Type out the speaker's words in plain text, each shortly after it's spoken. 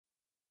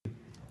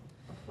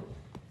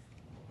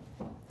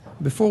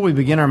Before we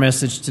begin our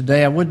message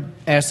today, I would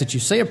ask that you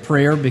say a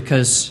prayer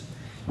because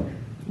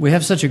we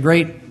have such a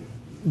great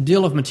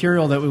deal of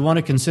material that we want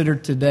to consider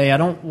today. I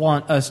don't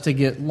want us to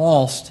get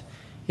lost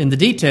in the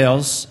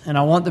details, and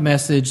I want the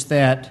message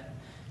that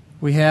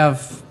we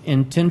have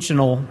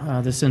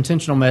this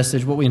intentional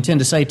message, what we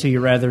intend to say to you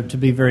rather, to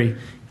be very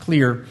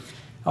clear.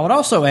 I would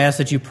also ask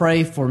that you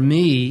pray for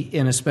me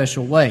in a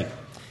special way,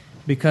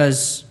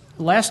 because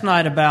last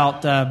night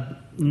about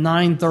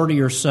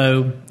 9:30 or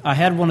so, I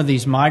had one of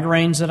these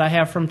migraines that I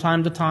have from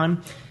time to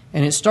time,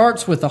 and it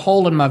starts with a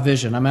hole in my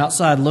vision. I'm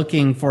outside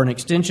looking for an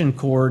extension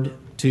cord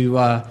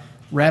to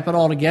wrap it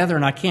all together,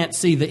 and I can't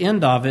see the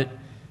end of it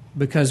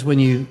because when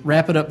you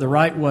wrap it up the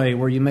right way,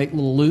 where you make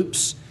little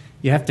loops,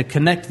 you have to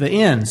connect the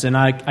ends, and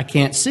I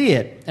can't see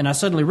it. And I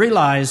suddenly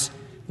realize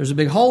there's a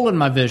big hole in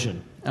my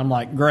vision. I'm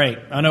like, great,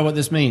 I know what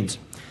this means.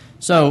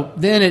 So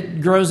then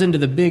it grows into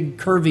the big,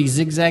 curvy,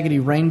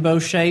 zigzaggedy rainbow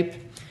shape.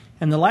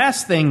 And the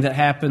last thing that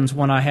happens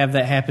when I have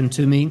that happen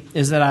to me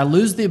is that I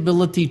lose the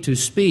ability to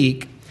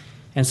speak,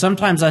 and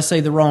sometimes I say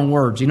the wrong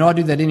words. You know, I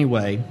do that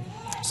anyway,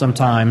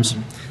 sometimes.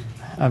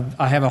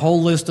 I have a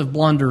whole list of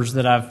blunders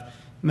that I've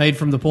made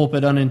from the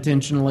pulpit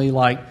unintentionally,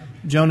 like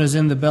Jonah's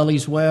in the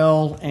belly's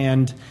well,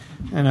 and,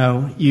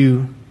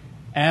 you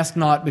ask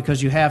not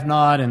because you have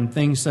not, and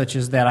things such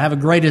as that. I have a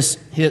greatest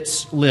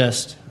hits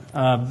list.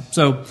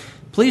 So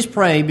please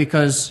pray,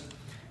 because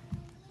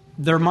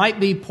there might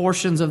be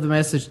portions of the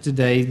message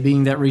today,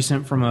 being that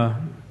recent from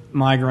a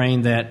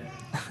migraine, that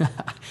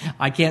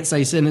I can't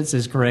say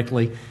sentences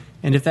correctly.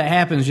 And if that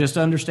happens, just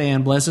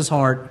understand, bless his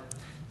heart.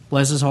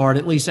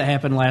 At least it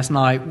happened last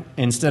night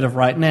instead of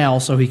right now,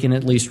 so he can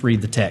at least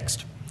read the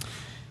text.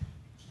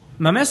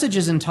 My message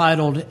is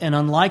entitled, An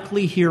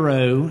Unlikely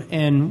Hero,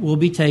 and will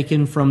be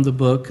taken from the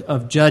book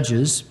of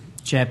Judges,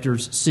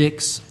 chapters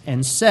 6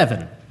 and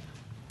 7.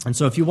 And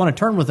so if you want to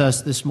turn with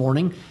us this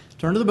morning,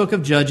 turn to the book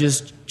of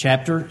Judges,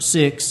 chapter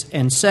 6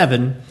 and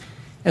 7.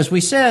 As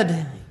we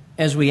said,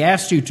 as we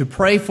asked you to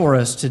pray for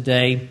us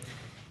today,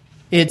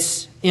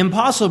 it's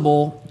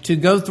impossible to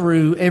go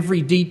through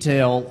every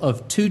detail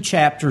of 2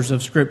 chapters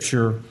of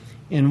Scripture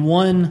in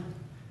one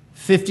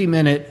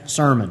 50-minute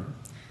sermon.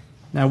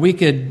 Now, we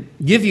could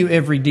give you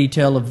every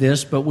detail of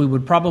this, but we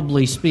would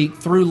probably speak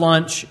through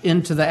lunch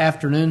into the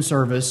afternoon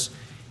service.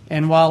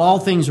 And while all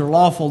things are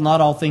lawful,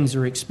 not all things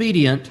are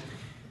expedient.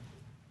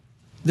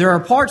 There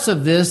are parts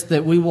of this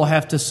that we will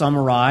have to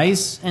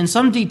summarize, and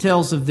some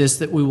details of this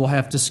that we will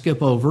have to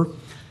skip over.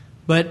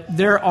 But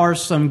there are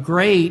some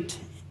great,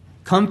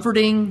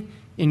 comforting,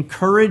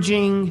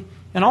 encouraging,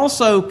 and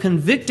also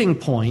convicting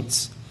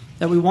points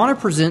that we want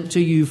to present to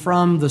you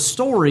from the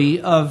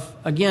story of,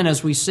 again,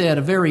 as we said,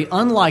 a very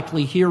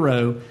unlikely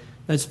hero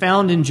that's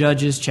found in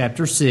Judges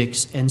chapter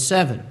 6 and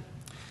 7.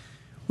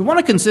 We want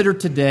to consider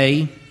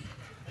today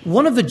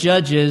one of the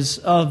judges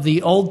of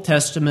the Old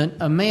Testament,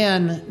 a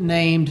man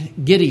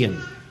named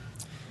Gideon.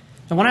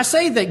 And when I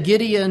say that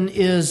Gideon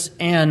is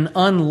an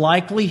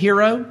unlikely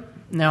hero,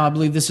 now I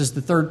believe this is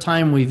the third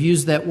time we've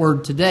used that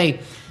word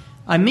today,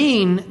 I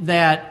mean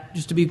that,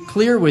 just to be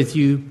clear with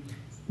you,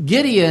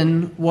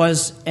 Gideon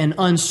was an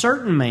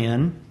uncertain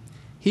man.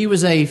 He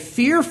was a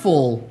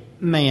fearful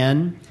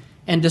man,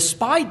 and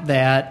despite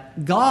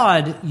that,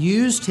 God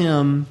used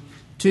him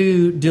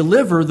to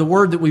deliver. The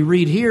word that we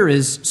read here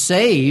is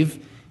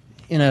save,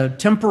 in a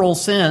temporal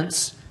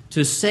sense,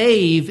 to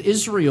save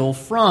Israel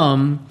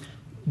from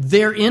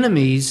their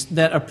enemies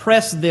that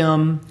oppressed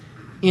them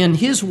in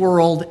his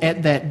world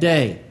at that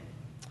day.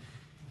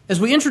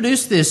 As we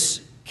introduce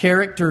this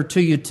character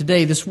to you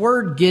today, this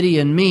word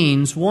Gideon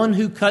means one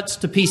who cuts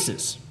to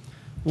pieces,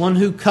 one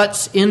who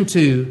cuts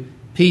into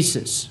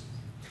pieces.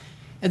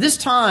 At this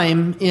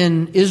time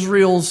in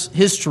Israel's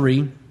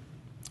history,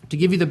 to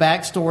give you the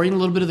backstory and a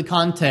little bit of the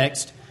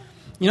context,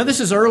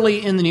 this is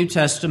early in the New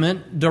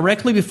Testament.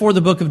 Directly before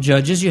the book of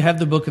Judges, you have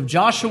the book of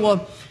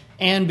Joshua,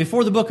 and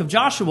before the book of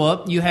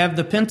Joshua, you have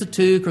the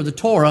Pentateuch or the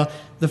Torah,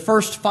 the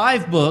first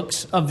 5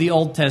 books of the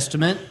Old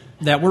Testament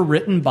that were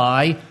written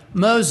by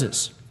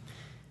Moses.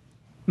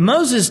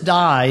 Moses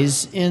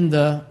dies in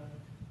the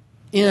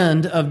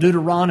end of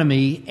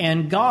Deuteronomy,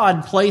 and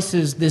God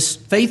places this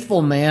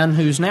faithful man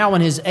who's now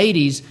in his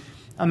 80s,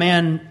 a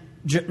man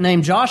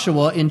named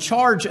Joshua, in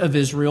charge of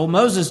Israel.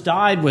 Moses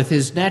died with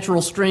his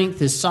natural strength.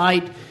 His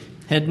sight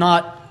had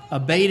not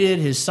abated.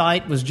 His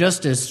sight was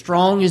just as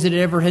strong as it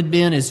ever had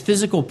been. His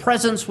physical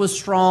presence was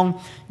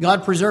strong.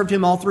 God preserved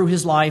him all through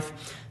his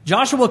life.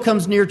 Joshua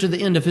comes near to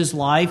the end of his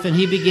life, and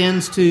he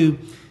begins to,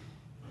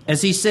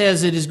 as he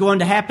says, it is going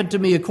to happen to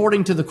me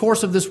according to the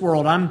course of this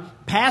world. I'm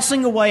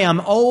passing away. I'm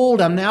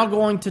old. I'm now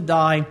going to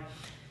die.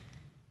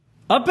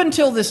 Up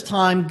until this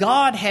time,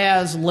 God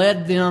has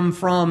led them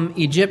from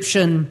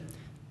Egyptian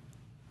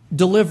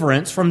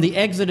deliverance, from the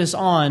Exodus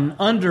on,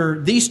 under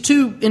these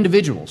 2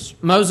 individuals,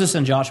 Moses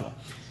and Joshua.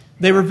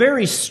 They were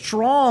very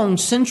strong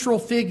central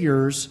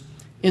figures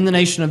in the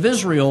nation of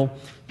Israel.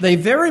 They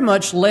very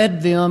much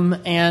led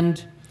them,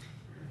 and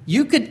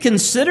you could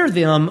consider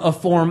them a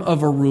form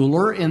of a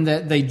ruler in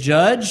that they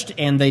judged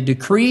and they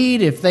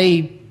decreed. If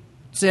they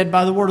said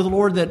by the word of the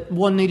Lord that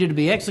one needed to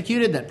be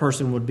executed, that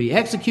person would be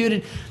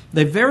executed.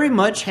 They very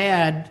much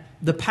had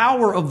the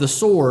power of the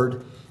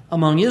sword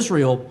among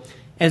Israel.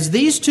 As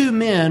these two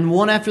men,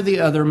 one after the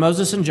other,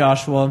 Moses and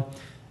Joshua,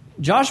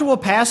 Joshua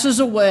passes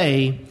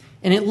away,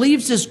 and it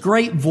leaves this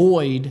great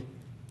void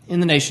in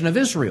the nation of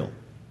Israel.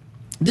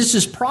 This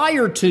is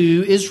prior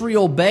to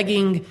Israel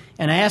begging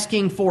and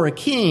asking for a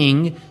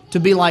king to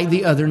be like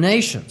the other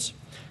nations.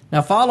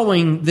 Now,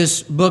 following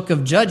this book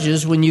of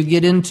Judges, when you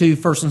get into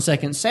 1 and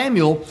 2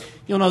 Samuel,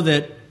 you'll know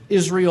that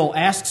Israel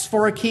asks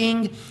for a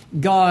king.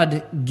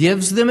 God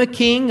gives them a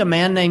king, a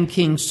man named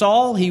King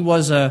Saul. He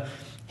was a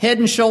head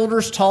and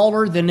shoulders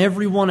taller than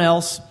everyone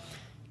else.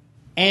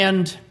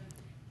 And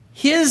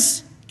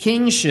his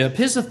kingship,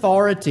 his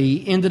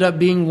authority, ended up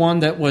being one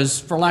that was,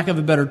 for lack of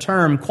a better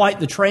term, quite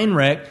the train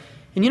wreck.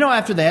 And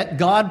after that,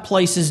 God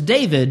places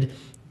David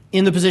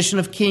in the position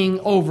of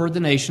king over the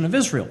nation of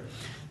Israel.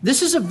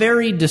 This is a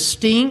very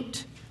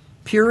distinct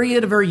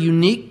period, a very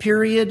unique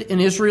period in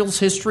Israel's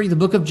history, the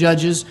book of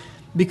Judges,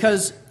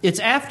 because it's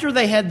after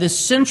they had this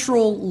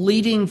central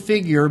leading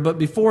figure, but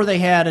before they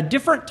had a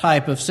different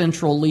type of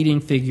central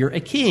leading figure, a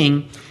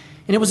king.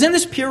 And it was in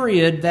this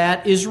period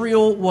that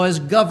Israel was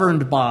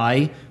governed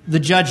by the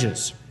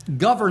judges,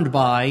 governed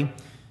by,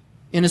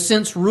 in a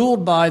sense,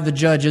 ruled by the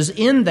judges,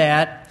 in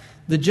that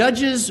the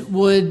judges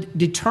would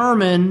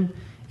determine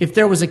if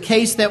there was a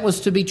case that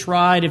was to be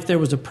tried, if there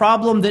was a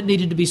problem that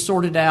needed to be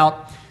sorted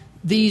out.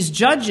 These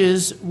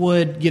judges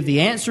would give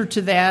the answer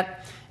to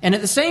that. And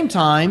at the same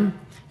time,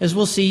 as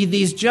we'll see,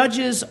 these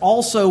judges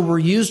also were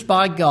used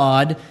by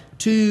God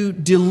to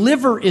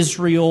deliver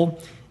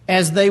Israel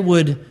as they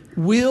would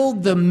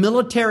wield the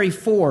military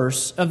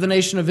force of the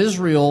nation of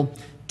Israel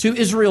to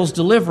Israel's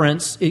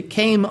deliverance. It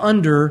came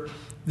under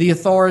the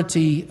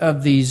authority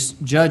of these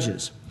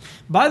judges.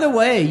 By the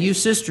way, you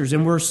sisters,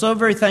 and we're so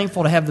very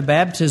thankful to have the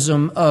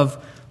baptism of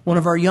one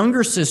of our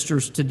younger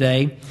sisters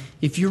today.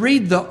 If you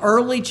read the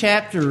early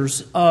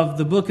chapters of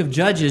the book of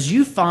Judges,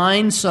 you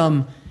find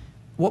some,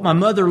 what my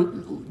mother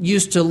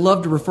used to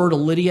love to refer to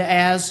Lydia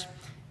as,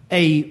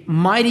 a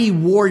mighty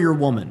warrior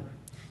woman.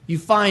 You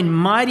find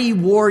mighty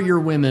warrior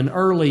women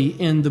early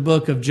in the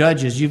book of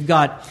Judges. You've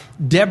got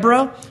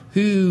Deborah,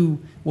 who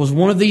was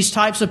one of these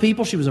types of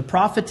people. She was a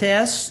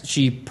prophetess.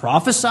 She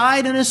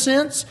prophesied in a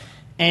sense,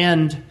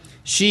 and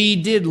she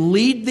did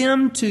lead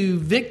them to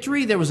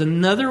victory. There was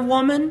another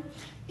woman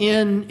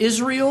in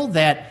Israel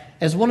that,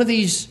 as one of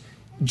these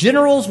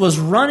generals was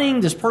running,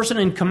 this person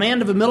in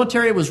command of a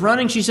military was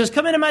running, she says,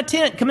 come into my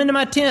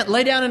tent,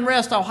 lay down and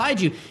rest, I'll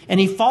hide you. And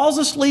he falls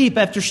asleep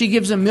after she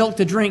gives him milk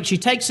to drink. She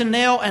takes a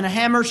nail and a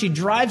hammer, she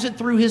drives it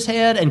through his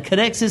head and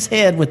connects his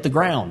head with the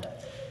ground.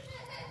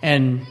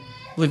 And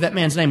I believe that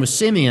man's name was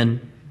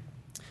Simeon.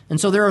 And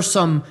so there are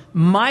some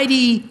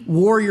mighty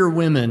warrior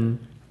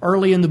women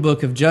early in the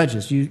book of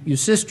Judges. You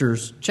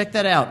sisters, check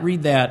that out,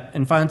 read that,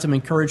 and find some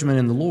encouragement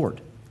in the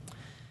Lord.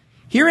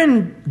 Here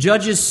in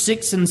Judges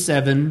 6 and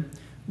 7,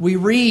 we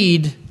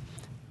read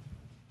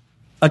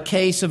a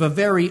case of a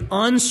very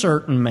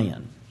uncertain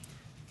man.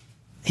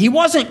 He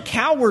wasn't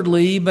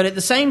cowardly, but at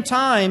the same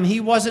time, he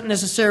wasn't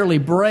necessarily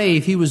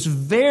brave. He was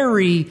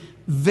very,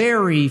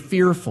 very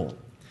fearful.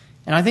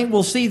 And I think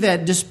we'll see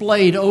that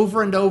displayed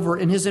over and over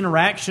in his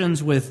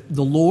interactions with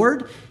the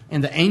Lord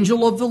and the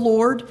angel of the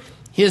Lord,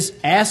 his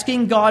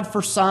asking God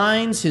for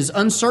signs, his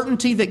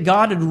uncertainty that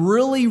God had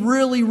really,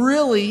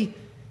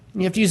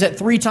 and you have to use that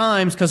 3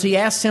 times because he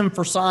asks him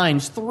for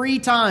signs 3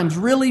 times,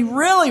 really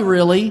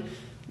God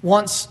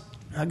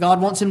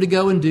wants him to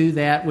go and do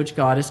that which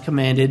God has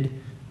commanded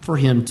for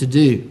him to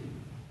do.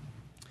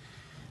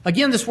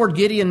 Again, this word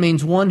Gideon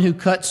means one who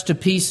cuts to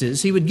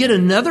pieces. He would get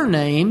another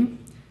name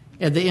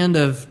at the end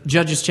of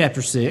Judges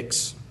chapter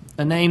 6,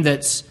 a name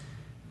that's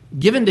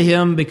given to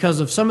him because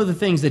of some of the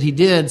things that he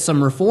did,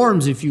 some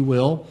reforms, if you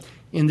will,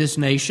 in this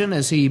nation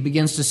as he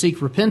begins to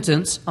seek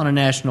repentance on a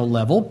national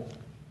level.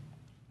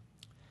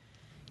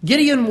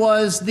 Gideon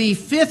was the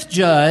 5th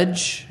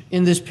judge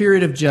in this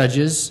period of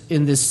judges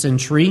in this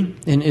century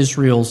in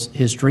Israel's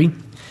history.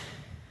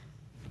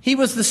 He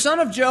was the son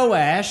of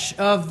Joash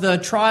of the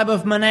tribe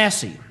of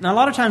Manasseh. Now, a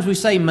lot of times we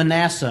say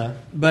Manasseh,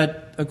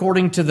 but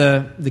according to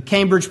the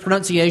Cambridge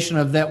pronunciation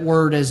of that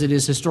word as it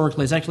is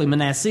historically, it's actually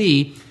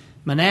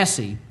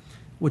Manasseh.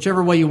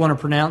 Whichever way you want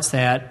to pronounce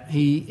that,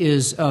 he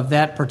is of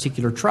that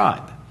particular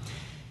tribe.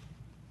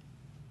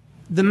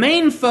 The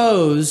main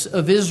foes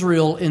of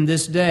Israel in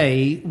this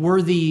day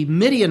were the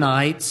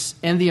Midianites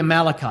and the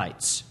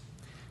Amalekites.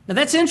 Now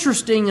that's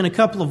interesting in a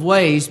couple of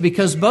ways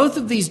because both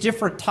of these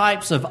different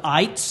types of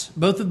ites,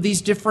 both of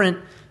these different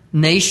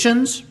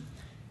nations,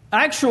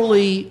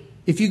 actually,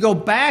 if you go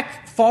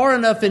back far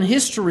enough in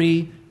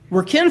history,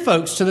 were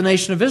kinfolks to the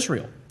nation of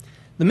Israel.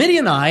 The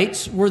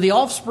Midianites were the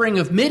offspring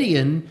of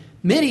Midian.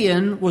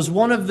 Midian was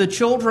one of the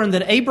children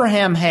that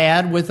Abraham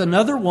had with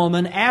another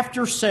woman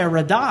after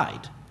Sarah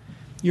died.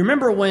 You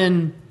remember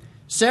when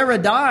Sarah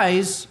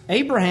dies,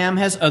 Abraham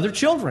has other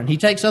children. He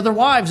takes other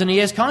wives and he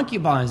has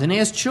concubines and he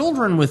has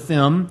children with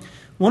them.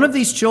 One of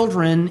these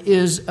children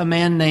is a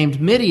man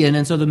named Midian,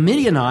 and so the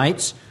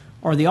Midianites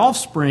are the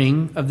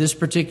offspring of this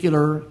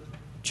particular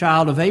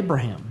child of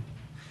Abraham.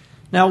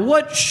 Now,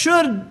 what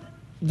should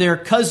their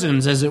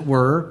cousins, as it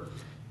were,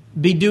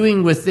 be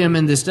doing with them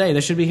in this day?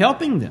 They should be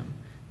helping them.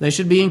 They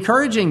should be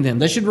encouraging them.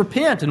 They should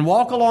repent and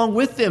walk along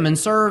with them and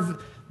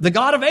serve the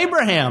God of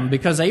Abraham,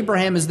 because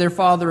Abraham is their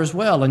father as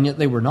well, and yet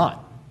they were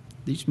not.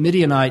 These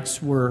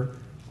Midianites were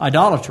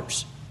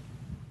idolaters.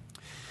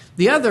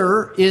 The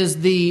other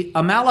is the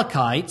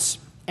Amalekites.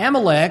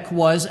 Amalek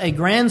was a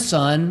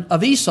grandson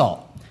of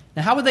Esau.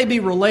 Now, how would they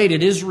be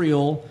related,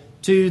 Israel,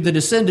 to the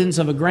descendants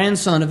of a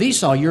grandson of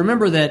Esau? You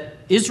remember that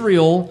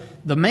Israel,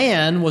 the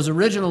man, was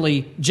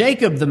originally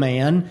Jacob the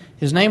man.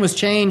 His name was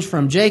changed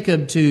from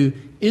Jacob to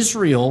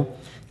Israel.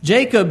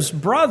 Jacob's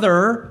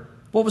brother,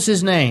 what was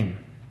his name?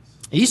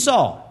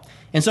 Esau.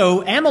 And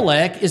so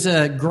Amalek is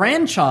a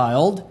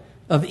grandchild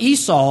of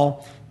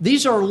Esau.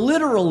 These are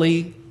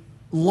literally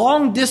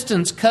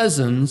long-distance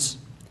cousins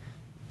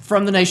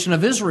from the nation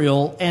of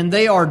Israel, and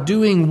they are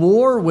doing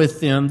war with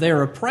them. They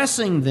are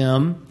oppressing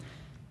them,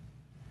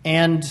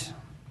 and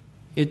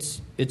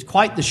it's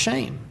quite the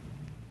shame.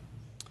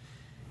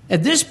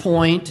 At this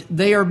point,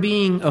 they are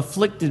being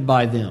afflicted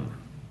by them.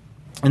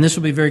 And this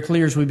will be very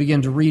clear as we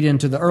begin to read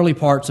into the early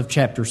parts of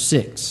chapter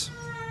 6.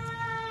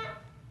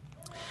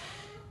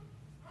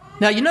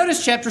 Now, you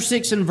notice chapter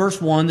 6 and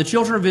verse 1, the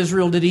children of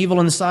Israel did evil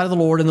in the sight of the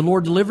Lord, and the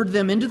Lord delivered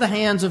them into the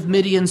hands of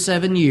Midian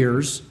 7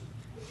 years.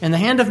 And the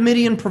hand of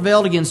Midian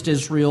prevailed against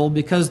Israel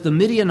because of the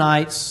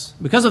Midianites,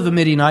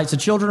 the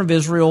children of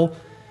Israel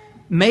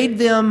made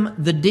them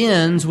the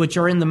dens which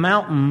are in the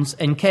mountains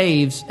and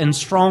caves and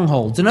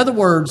strongholds. In other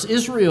words,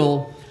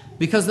 Israel,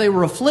 because they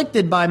were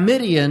afflicted by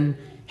Midian,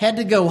 had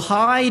to go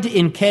hide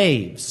in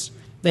caves.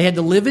 They had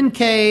to live in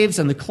caves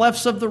and the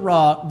clefts of the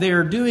rock.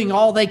 They're doing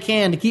all they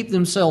can to keep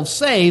themselves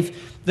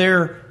safe.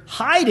 They're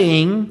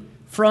hiding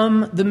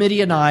from the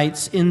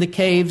Midianites in the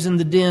caves and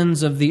the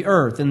dens of the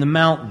earth, in the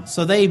mountains.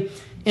 So they,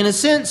 in a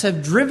sense,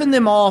 have driven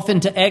them off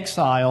into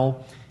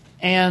exile,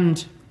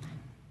 and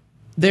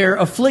they're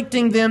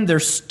afflicting them. They're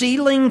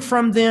stealing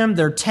from them.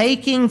 They're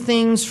taking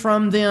things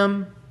from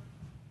them.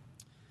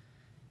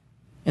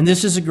 And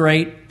this is a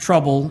great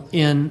trouble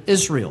in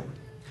Israel.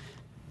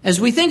 As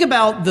we think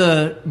about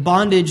the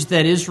bondage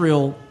that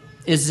Israel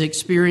is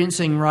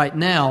experiencing right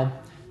now,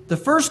 the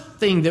first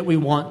thing that we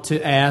want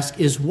to ask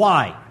is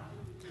why?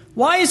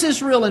 Why is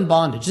Israel in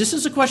bondage? This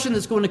is a question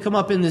that's going to come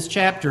up in this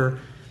chapter,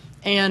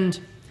 and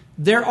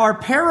there are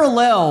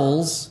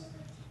parallels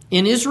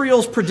in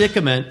Israel's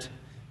predicament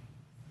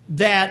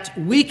that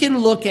we can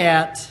look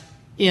at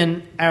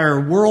in our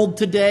world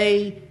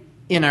today,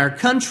 in our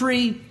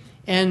country,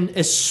 and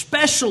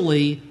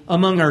especially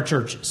among our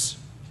churches.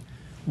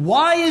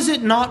 Why is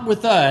it not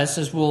with us,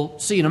 as we'll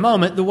see in a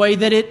moment, the way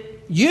that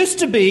it used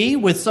to be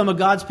with some of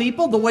God's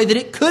people, the way that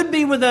it could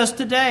be with us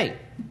today?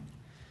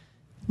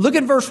 Look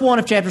at verse 1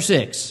 of chapter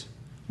 6.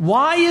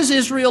 Why is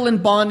Israel in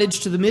bondage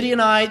to the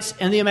Midianites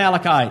and the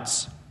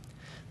Amalekites?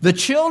 The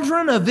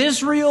children of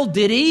Israel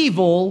did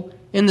evil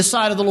in the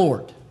sight of the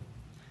Lord.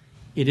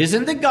 It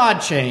isn't that God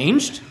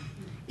changed.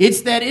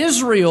 It's that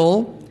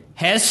Israel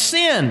has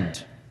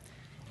sinned.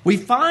 We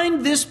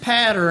find this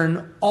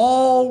pattern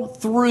all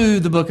through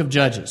the book of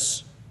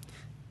Judges.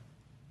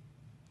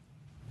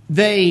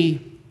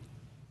 They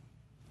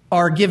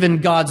are given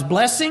God's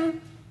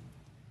blessing,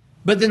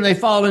 but then they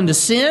fall into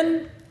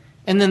sin,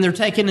 and then they're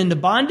taken into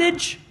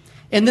bondage,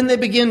 and then they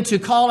begin to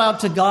call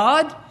out to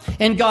God,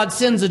 and God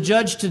sends a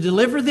judge to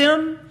deliver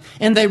them,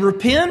 and they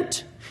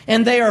repent,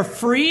 and they are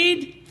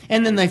freed,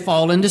 and then they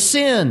fall into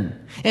sin,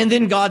 and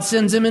then God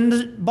sends them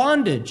into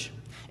bondage.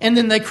 And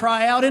then they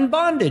cry out in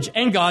bondage,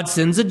 and God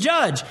sends a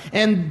judge,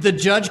 and the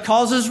judge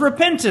causes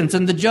repentance,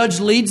 and the judge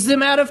leads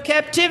them out of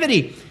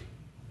captivity,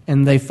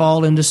 and they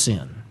fall into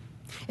sin.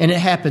 And it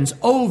happens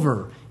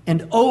over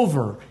and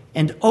over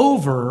and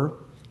over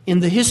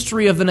in the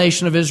history of the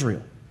nation of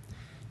Israel.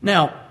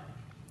 Now,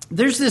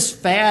 there's this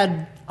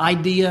fad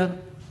idea,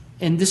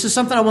 and this is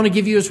something I want to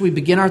give you as we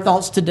begin our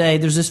thoughts today.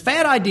 There's this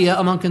fad idea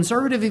among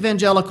conservative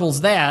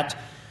evangelicals that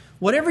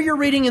whatever you're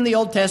reading in the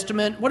Old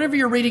Testament, whatever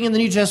you're reading in the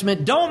New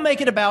Testament, don't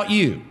make it about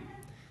you.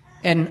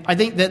 And I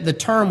think that the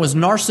term was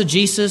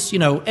narcigesis.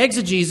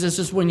 Exegesis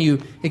is when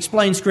you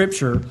explain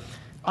Scripture.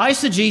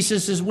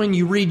 Eisegesis is when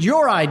you read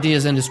your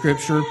ideas into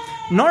Scripture.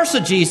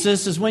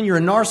 Narcigesis is when you're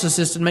a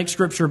narcissist and make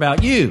Scripture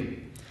about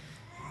you.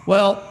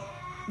 Well,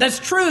 that's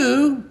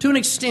true to an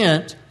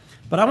extent,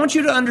 but I want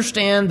you to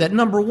understand that,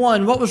 number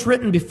one, what was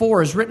written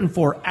before is written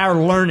for our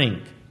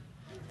learning.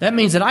 That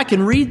means that I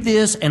can read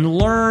this and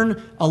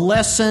learn a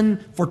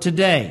lesson for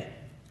today.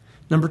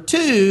 Number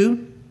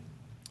two,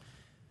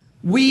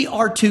 we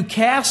are to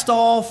cast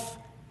off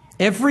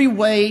every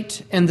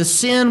weight and the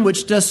sin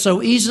which does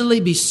so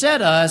easily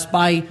beset us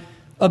by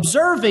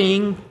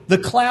observing the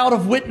cloud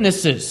of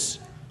witnesses.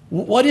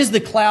 What is the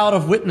cloud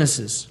of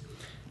witnesses?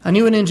 I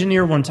knew an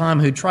engineer one time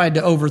who tried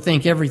to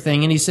overthink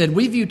everything, and he said,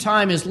 we view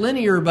time as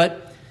linear,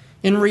 but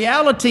in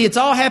reality, it's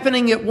all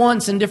happening at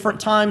once in different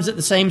times at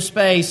the same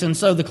space. And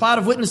so the cloud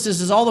of witnesses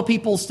is all the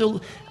people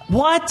still...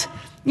 What?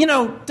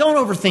 Don't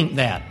overthink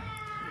that.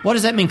 What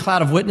does that mean,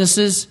 cloud of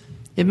witnesses?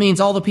 It means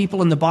all the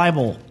people in the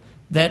Bible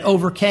that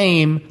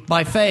overcame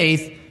by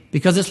faith,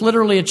 because it's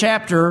literally a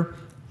chapter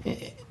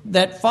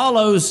that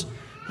follows.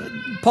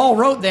 Paul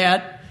wrote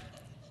that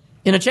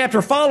in a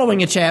chapter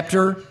following a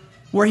chapter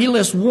where he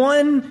lists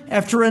one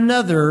after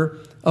another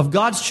of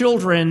God's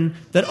children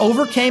that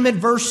overcame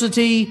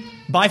adversity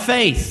by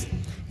faith.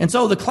 And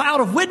so the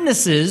cloud of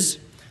witnesses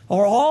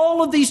are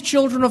all of these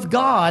children of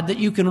God that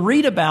you can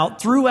read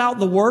about throughout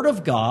the Word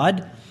of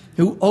God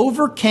who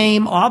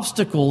overcame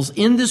obstacles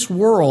in this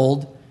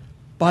world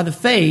by the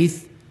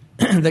faith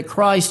that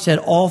Christ had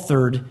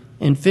authored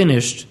and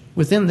finished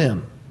within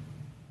them.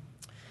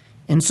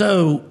 And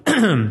so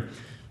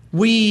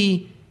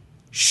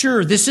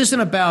this isn't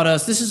about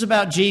us, this is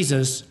about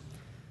Jesus,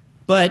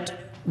 but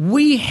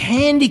we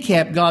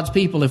handicap God's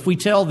people if we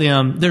tell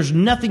them there's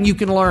nothing you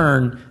can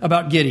learn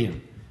about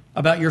Gideon,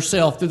 about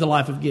yourself through the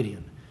life of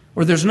Gideon,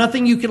 or there's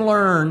nothing you can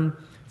learn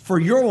for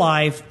your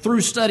life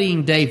through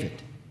studying David.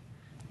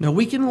 No,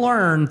 we can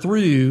learn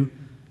through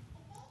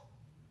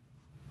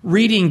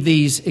reading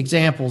these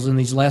examples and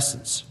these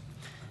lessons.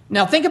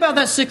 Now, think about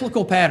that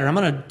cyclical pattern. I'm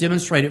going to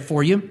demonstrate it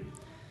for you.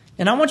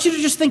 And I want you to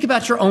just think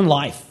about your own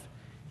life.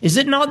 Is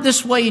it not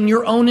this way in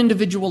your own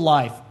individual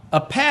life?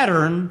 A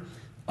pattern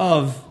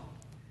of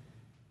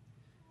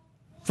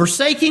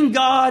forsaking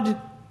God,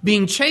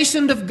 being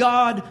chastened of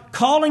God,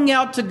 calling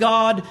out to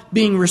God,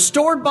 being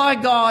restored by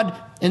God,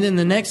 and then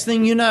the next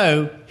thing you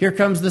know, here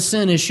comes the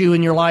sin issue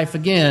in your life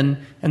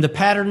again, and the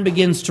pattern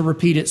begins to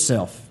repeat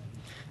itself.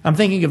 I'm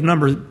thinking of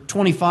number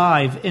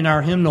 25 in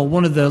our hymnal,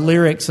 one of the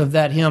lyrics of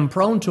that hymn,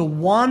 prone to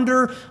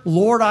wander,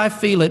 Lord, I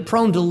feel it,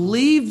 prone to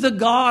leave the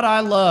God I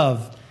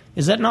love.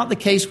 Is that not the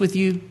case with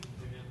you?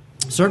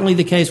 Certainly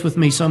the case with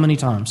me so many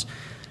times.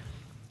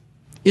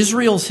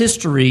 Israel's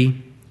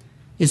history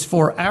is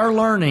for our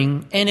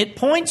learning, and it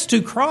points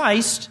to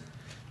Christ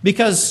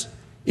because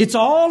it's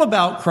all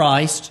about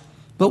Christ,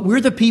 but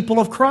we're the people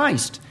of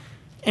Christ.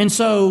 And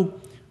so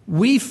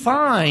we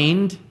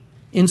find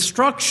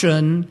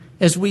instruction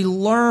as we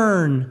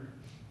learn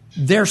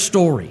their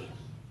story.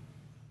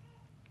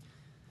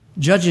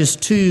 Judges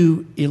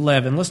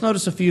 2:11. Let's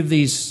notice a few of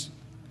these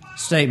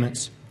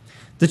statements.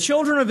 The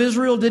children of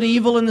Israel did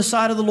evil in the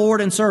sight of the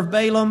Lord and served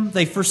Balaam.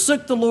 They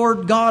forsook the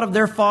Lord God of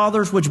their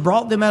fathers, which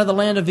brought them out of the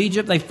land of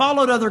Egypt. They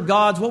followed other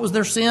gods. What was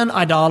their sin?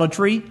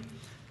 Idolatry.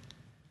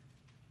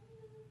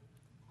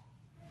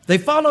 They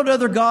followed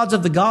other gods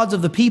of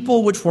the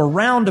people which were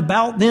round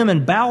about them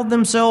and bowed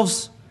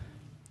themselves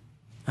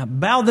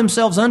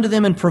unto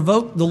them and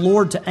provoked the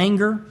Lord to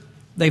anger.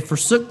 They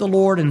forsook the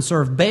Lord and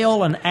served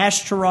Baal and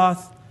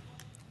Ashtaroth.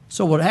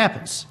 So what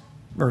happens?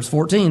 Verse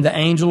 14, the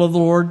angel of the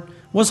Lord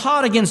was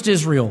hot against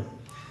Israel.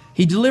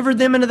 He delivered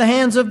them into the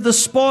hands of the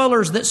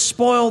spoilers that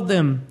spoiled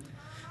them,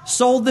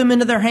 sold them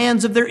into their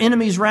hands of their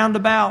enemies round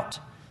about,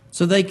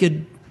 so they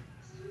could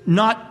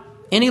not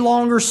any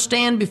longer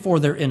stand before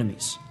their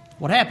enemies.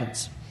 What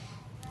happens?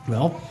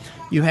 Well,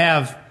 you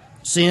have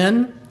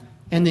sin,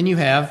 and then you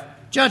have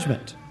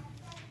judgment.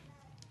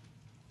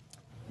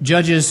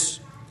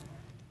 Judges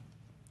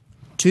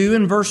 2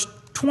 and verse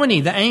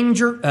 20, the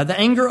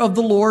anger of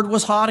the Lord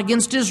was hot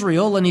against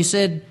Israel, and he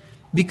said,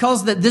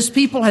 because that this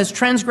people has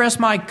transgressed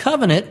my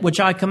covenant, which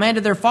I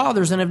commanded their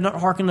fathers, and have not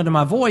hearkened unto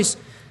my voice,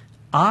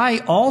 I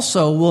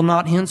also will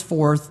not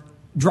henceforth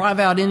drive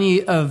out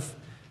any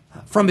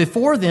from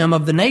before them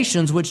of the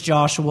nations which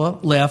Joshua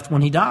left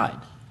when he died.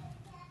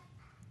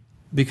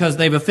 Because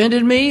they've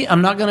offended me,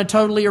 I'm not going to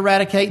totally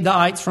eradicate the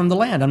ites from the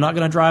land. I'm not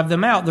going to drive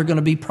them out. They're going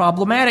to be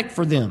problematic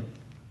for them.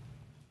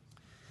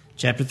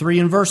 Chapter 3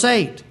 and verse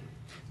 8.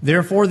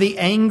 Therefore the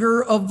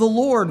anger of the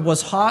Lord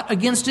was hot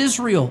against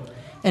Israel,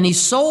 and he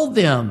sold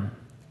them.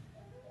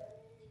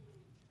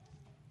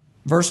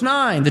 Verse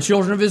 9, the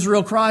children of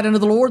Israel cried unto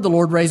the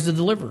Lord raised a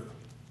deliverer.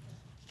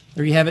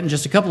 There you have it in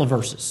just a couple of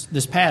verses,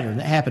 this pattern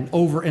that happened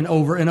over and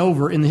over and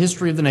over in the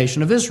history of the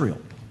nation of Israel.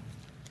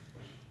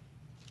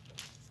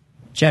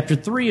 Chapter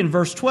 3 and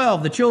verse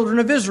 12, the children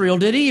of Israel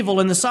did evil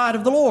in the sight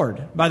of the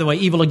Lord. By the way,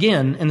 evil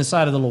again in the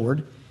sight of the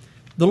Lord.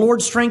 The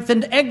Lord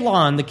strengthened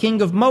Eglon, the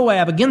king of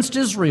Moab, against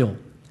Israel,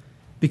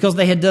 because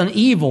they had done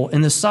evil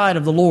in the sight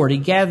of the Lord. He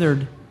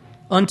gathered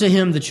unto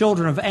him the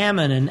children of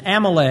Ammon and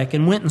Amalek,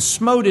 and went and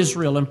smote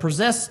Israel, and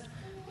possessed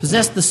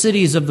the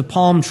cities of the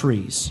palm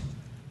trees.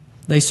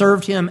 They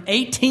served him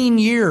 18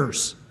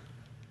 years.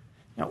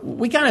 Now,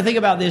 we kind of think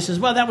about this as,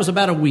 well, that was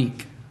about a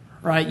week,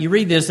 right? You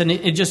read this, and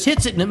it just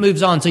hits it, and it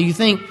moves on. So you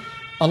think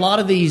a lot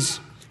of these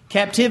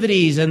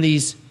captivities and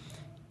these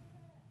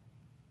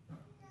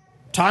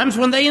times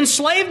when they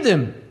enslaved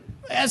them,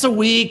 that's a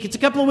week, it's a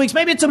couple of weeks,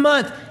 maybe it's a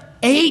month.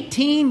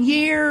 18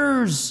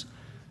 years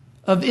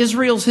of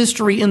Israel's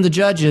history in the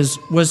Judges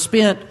was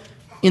spent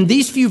in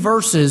these few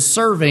verses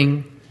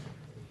serving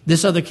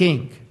this other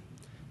king.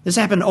 This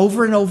happened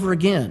over and over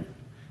again.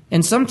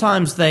 And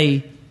sometimes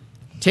they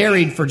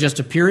tarried for just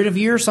a period of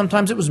years.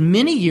 Sometimes it was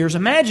many years.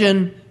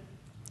 Imagine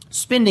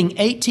spending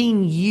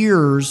 18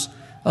 years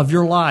of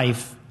your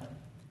life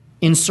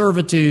in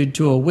servitude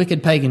to a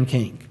wicked pagan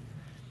king.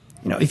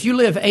 If you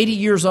live 80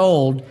 years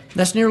old,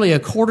 that's nearly a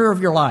quarter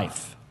of your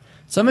life.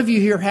 Some of you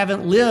here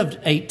haven't lived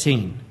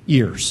 18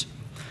 years.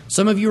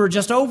 Some of you are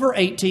just over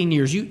 18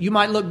 years. You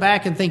might look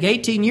back and think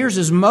 18 years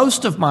is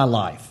most of my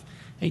life.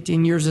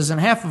 18 years isn't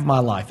half of my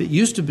life. It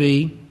used to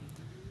be.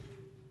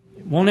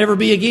 It won't ever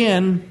be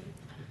again.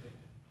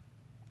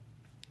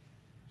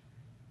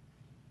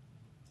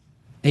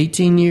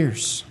 18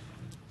 years.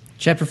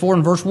 Chapter 4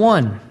 and verse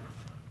 1.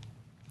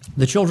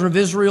 The children of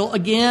Israel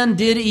again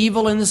did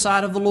evil in the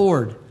sight of the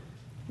Lord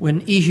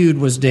when Ehud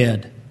was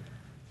dead.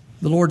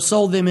 The Lord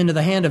sold them into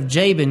the hand of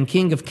Jabin,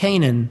 king of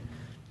Canaan,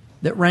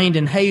 that reigned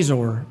in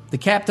Hazor, the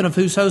captain of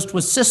whose host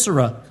was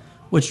Sisera,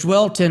 which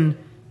dwelt in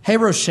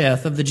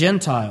Harosheth of the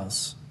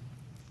Gentiles.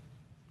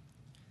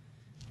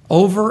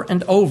 Over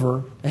and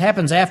over, it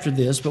happens after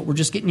this, but we're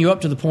just getting you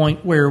up to the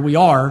point where we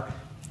are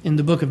in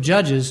the book of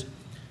Judges.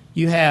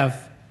 You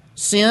have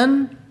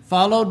sin,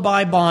 followed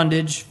by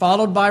bondage,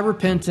 followed by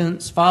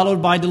repentance,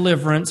 followed by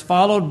deliverance,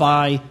 followed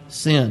by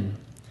sin.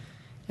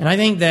 And I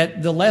think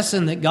that the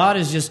lesson that God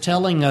is just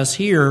telling us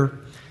here,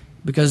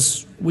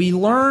 because we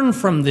learn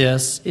from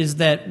this, is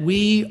that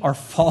we are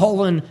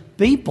fallen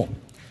people.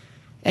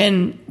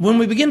 And when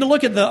we begin to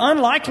look at the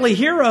unlikely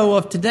hero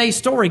of today's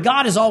story,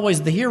 God is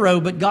always the hero,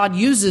 but God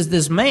uses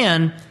this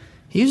man.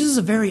 He uses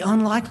a very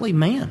unlikely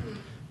man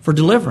for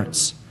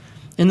deliverance.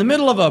 In the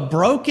middle of a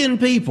broken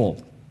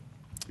people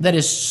that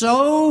is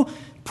so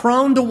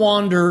prone to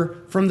wander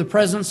from the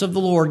presence of the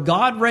Lord,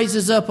 God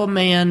raises up a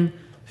man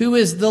who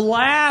is the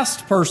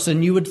last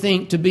person you would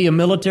think to be a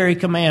military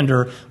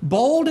commander,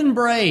 bold and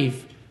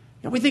brave.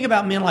 We think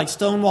about men like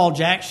Stonewall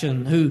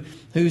Jackson,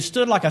 who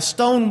stood like a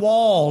stone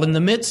wall in the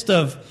midst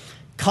of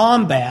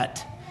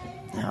combat.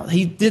 Now,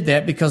 he did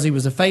that because he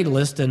was a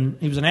fatalist and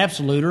he was an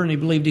absoluter and he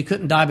believed he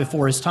couldn't die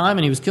before his time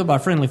and he was killed by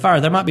friendly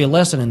fire. There might be a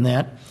lesson in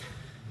that.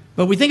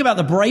 But we think about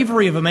the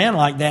bravery of a man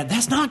like that.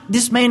 That's not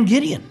this man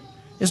Gideon.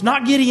 It's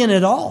not Gideon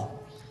at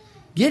all.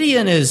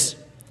 Gideon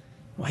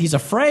he's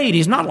afraid.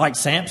 He's not like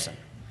Samson.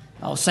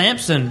 Oh,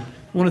 Samson,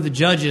 one of the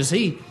judges,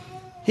 he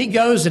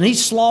goes and he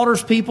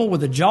slaughters people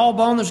with a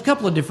jawbone. There's a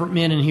couple of different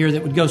men in here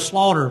that would go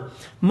slaughter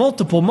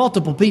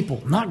multiple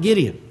people. Not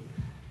Gideon.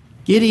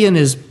 Gideon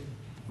is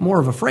more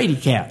of a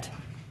fraidy cat.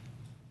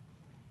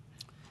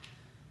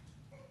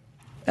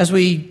 As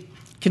we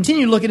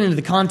continue looking into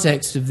the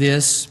context of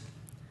this,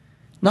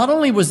 not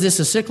only was this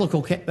a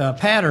cyclical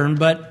pattern,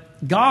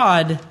 but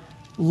God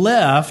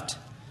left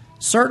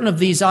certain of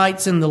these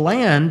ites in the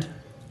land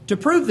to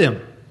prove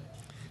them.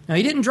 Now,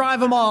 he didn't drive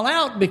them all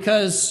out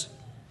because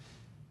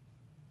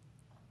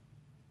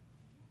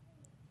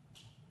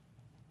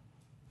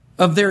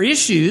of their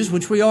issues,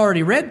 which we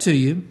already read to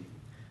you.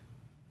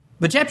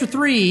 But chapter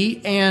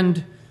 3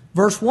 and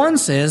verse 1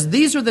 says,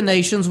 "These are the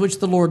nations which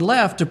the Lord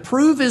left to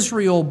prove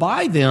Israel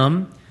by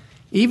them,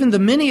 even the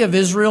many of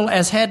Israel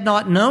as had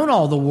not known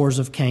all the wars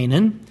of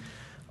Canaan,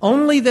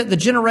 only that the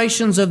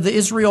generations of the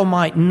Israel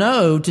might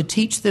know to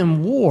teach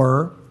them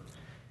war,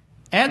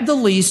 at the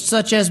least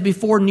such as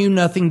before knew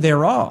nothing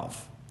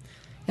thereof."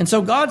 And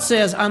so God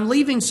says, I'm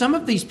leaving some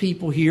of these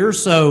people here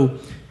so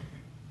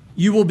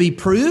you will be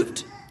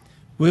proved.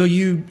 Will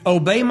you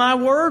obey my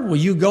word? Will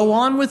you go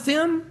on with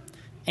them?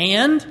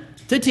 And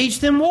to teach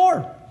them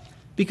war.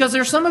 Because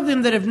there's some of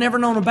them that have never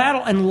known a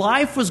battle and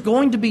life was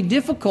going to be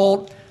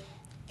difficult.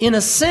 In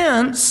a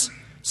sense,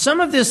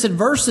 some of this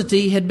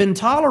adversity had been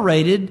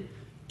tolerated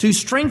to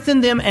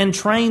strengthen them and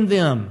train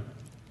them.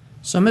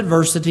 Some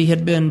adversity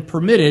had been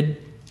permitted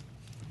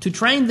to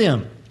train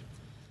them.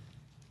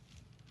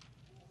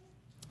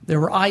 There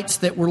were ites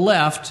that were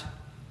left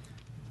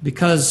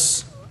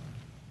because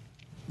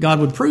God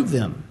would prove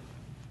them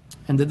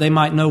and that they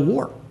might know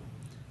war.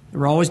 They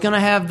were always going to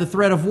have the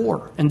threat of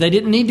war. And they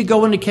didn't need to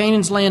go into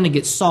Canaan's land and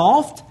get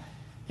soft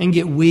and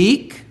get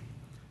weak,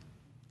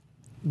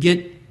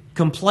 get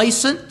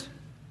complacent,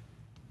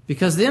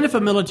 because then if a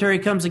military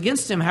comes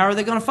against them, how are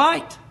they going to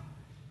fight?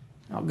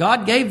 Now,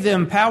 God gave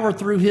them power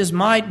through His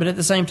might, but at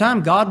the same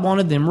time, God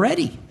wanted them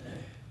ready.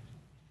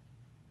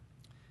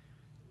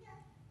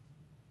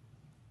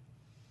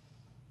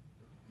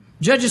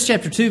 Judges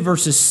chapter 2,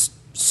 verses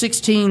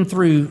 16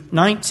 through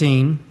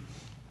 19.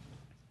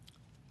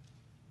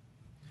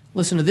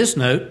 Listen to this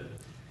note.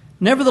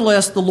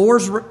 "Nevertheless, the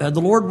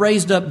Lord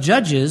raised up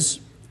judges,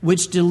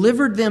 which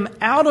delivered them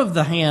out of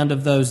the hand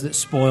of those that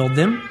spoiled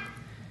them.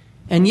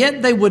 And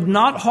yet they would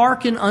not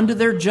hearken unto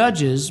their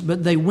judges,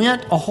 but they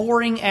went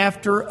a-whoring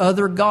after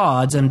other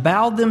gods, and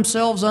bowed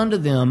themselves unto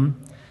them.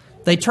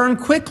 They turned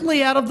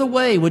quickly out of the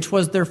way which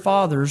their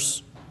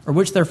fathers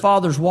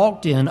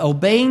walked in,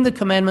 obeying the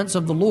commandments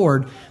of the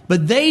Lord,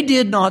 but they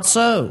did not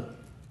so.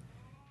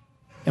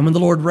 And when the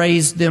Lord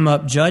raised them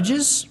up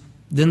judges,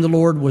 then the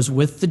Lord was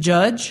with the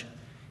judge,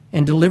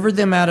 and delivered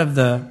them out of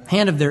the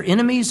hand of their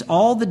enemies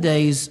all the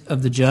days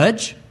of the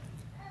judge.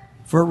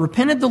 For it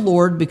repented the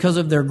Lord because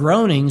of their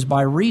groanings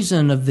by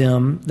reason of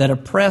them that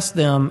oppressed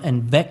them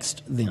and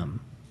vexed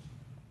them.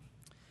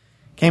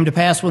 Came to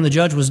pass when the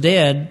judge was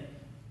dead,"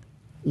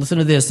 listen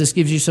to this, this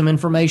gives you some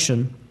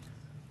information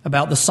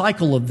about the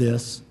cycle of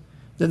this.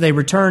 that they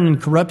returned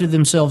and corrupted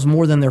themselves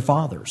more than their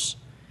fathers,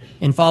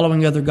 in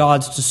following other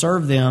gods to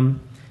serve them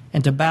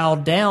and to bow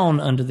down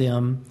unto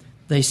them.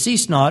 They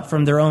cease not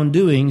from their own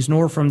doings,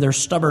 nor from their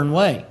stubborn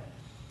way.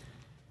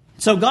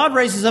 So God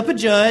raises up a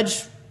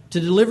judge to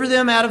deliver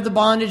them out of the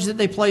bondage that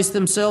they placed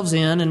themselves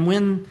in, and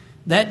when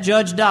that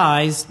judge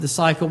dies, the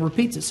cycle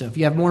repeats itself.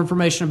 You have more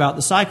information about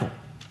the cycle.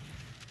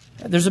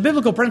 There's a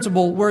biblical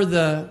principle where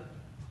the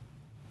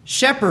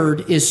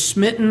shepherd is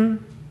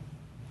smitten,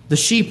 the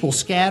sheep will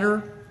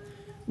scatter.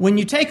 When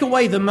you take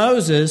away the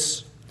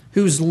Moses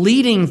who's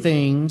leading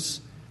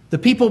things, the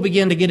people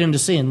begin to get into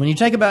sin. When you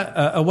take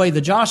away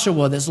the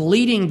Joshua that's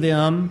leading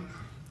them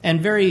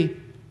and very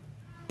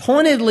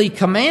pointedly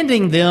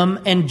commanding them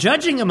and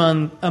judging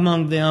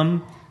among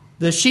them,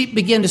 the sheep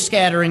begin to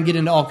scatter and get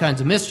into all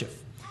kinds of mischief.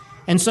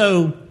 And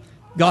so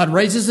God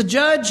raises a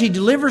judge, He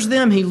delivers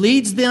them, He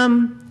leads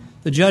them.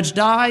 The judge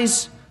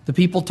dies, the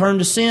people turn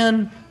to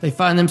sin, they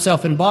find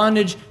themselves in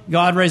bondage,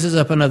 God raises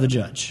up another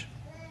judge.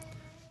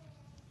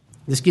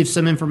 This gives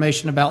some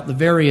information about the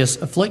various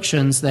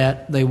afflictions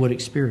that they would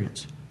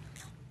experience.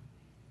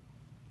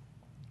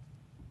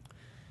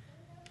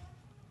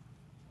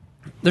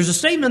 There's a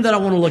statement that I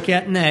want to look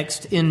at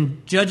next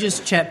in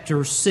Judges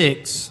chapter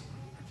 6.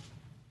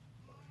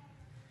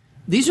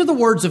 These are the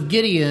words of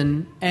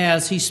Gideon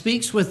as he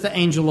speaks with the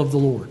angel of the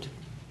Lord.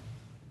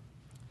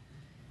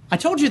 I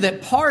told you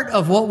that part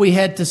of what we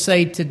had to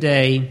say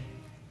today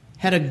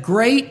had a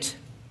great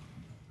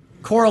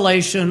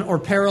correlation or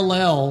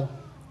parallel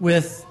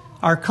with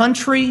our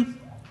country,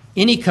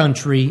 any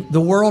country,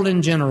 the world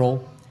in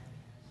general,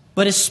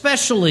 but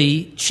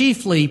especially,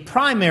 chiefly,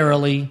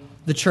 primarily,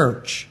 the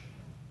church.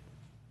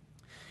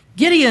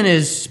 Gideon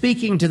is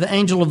speaking to the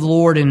angel of the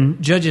Lord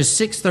in Judges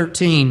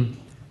 6:13.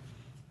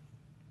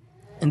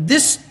 And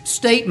this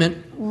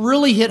statement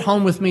really hit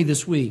home with me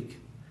this week.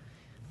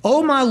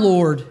 "O my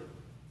Lord,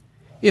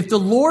 if the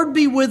Lord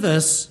be with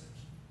us,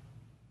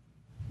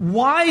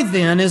 why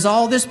then is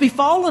all this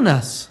befallen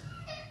us?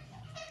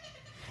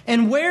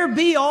 And where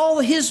be all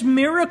His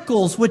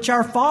miracles which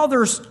our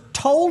fathers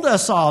told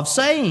us of,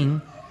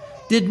 saying,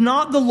 did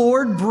not the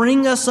Lord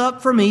bring us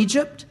up from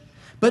Egypt?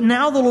 But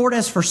now the Lord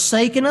has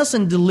forsaken us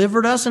and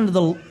delivered us into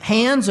the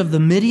hands of the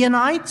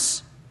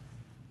Midianites?"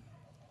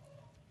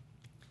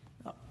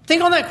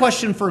 Think on that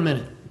question for a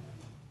minute.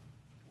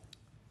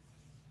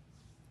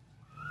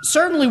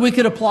 Certainly we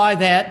could apply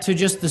that to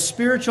just the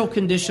spiritual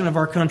condition of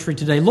our country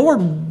today.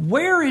 Lord,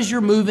 where is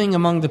your moving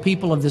among the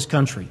people of this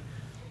country?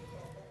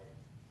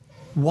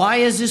 Why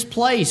is this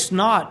place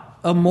not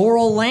a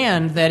moral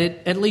land that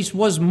it at least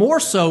was more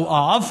so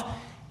of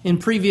in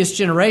previous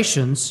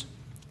generations?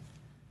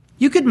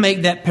 You could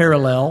make that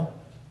parallel.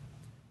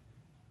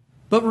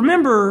 But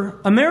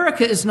remember,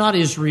 America is not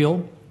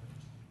Israel.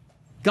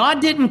 God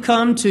didn't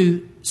come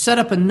to set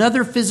up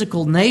another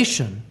physical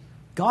nation.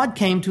 God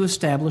came to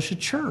establish a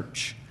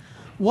church.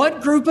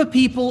 What group of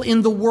people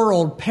in the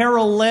world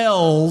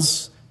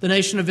parallels the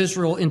nation of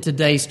Israel in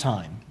today's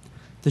time?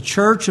 The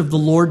church of the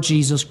Lord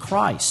Jesus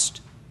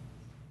Christ.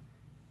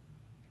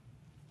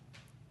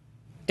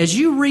 As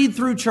you read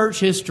through church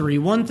history,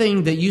 one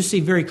thing that you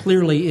see very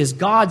clearly is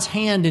God's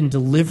hand in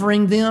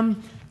delivering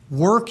them,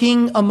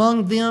 working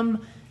among them,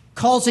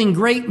 causing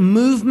great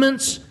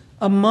movements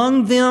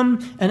among them,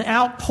 an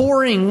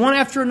outpouring one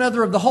after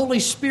another of the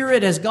Holy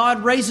Spirit as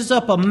God raises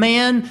up a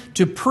man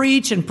to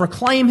preach and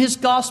proclaim His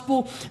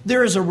gospel.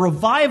 There is a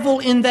revival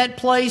in that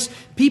place.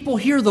 People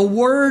hear the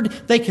word.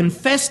 They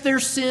confess their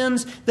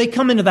sins. They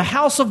come into the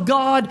house of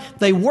God.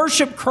 They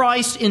worship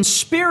Christ in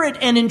spirit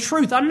and in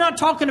truth. I'm not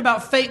talking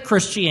about fake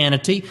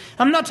Christianity.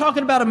 I'm not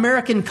talking about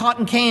American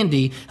cotton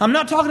candy. I'm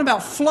not talking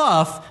about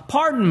fluff.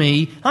 Pardon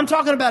me. I'm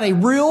talking about a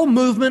real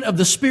movement of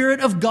the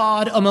Spirit of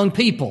God among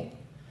people.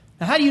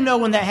 Now, how do you know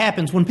when that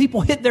happens? When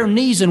people hit their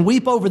knees and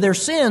weep over their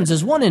sins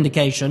is one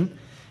indication.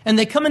 And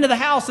they come into the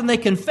house and they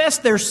confess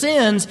their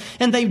sins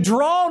and they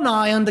draw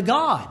nigh unto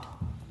God.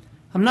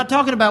 I'm not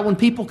talking about when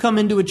people come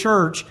into a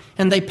church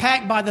and they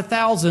pack by the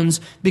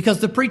thousands because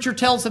the preacher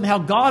tells them how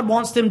God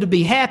wants them to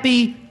be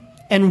happy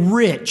and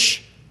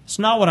rich. It's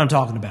not what I'm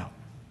talking about.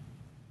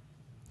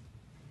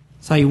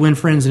 It's how you win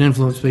friends and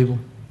influence people.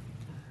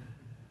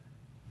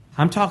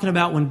 I'm talking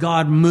about when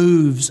God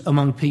moves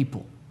among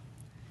people.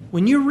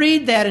 When you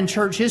read that in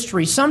church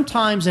history,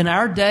 sometimes in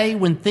our day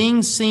when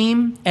things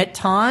seem at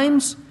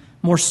times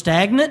more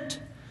stagnant.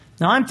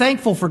 Now, I'm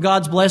thankful for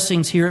God's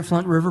blessings here at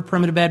Flint River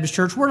Primitive Baptist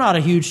Church. We're not a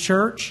huge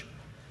church.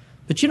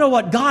 But you know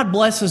what? God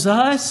blesses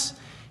us.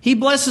 He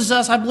blesses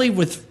us, I believe,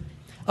 with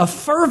a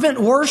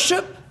fervent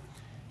worship.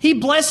 He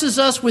blesses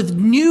us with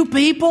new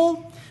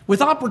people,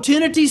 with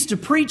opportunities to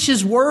preach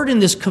His word in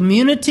this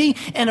community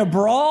and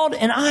abroad.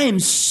 And I am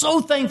so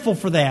thankful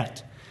for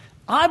that.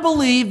 I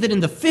believe that in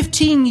the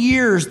 15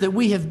 years that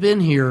we have been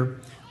here,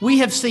 we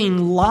have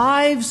seen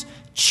lives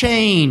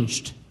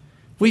changed.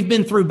 We've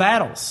been through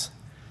battles.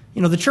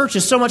 You know, the church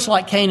is so much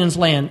like Canaan's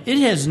land. It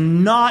has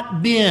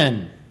not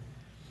been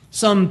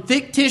some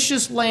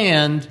fictitious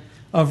land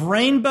of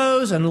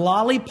rainbows and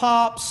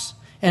lollipops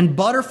and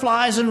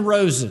butterflies and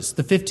roses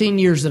the 15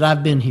 years that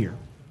I've been here.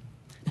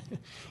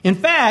 In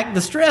fact,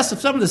 the stress of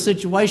some of the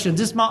situations,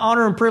 it's my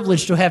honor and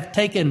privilege to have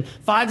taken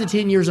 5 to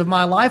 10 years of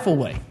my life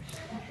away.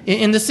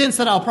 In the sense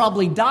that I'll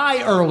probably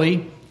die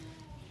early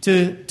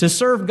to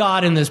serve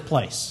God in this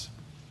place.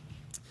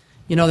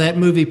 You know that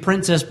movie,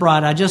 Princess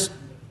Bride, I just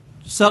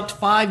sucked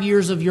 5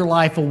 years of your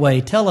life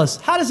away. Tell us,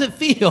 how does it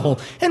feel?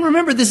 And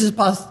remember, this is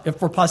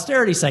for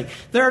posterity's sake.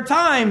 There are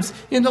times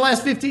in the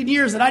last 15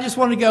 years that I just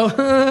want to go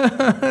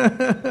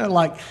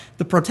like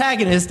the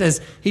protagonist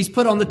as he's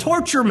put on the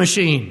torture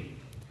machine.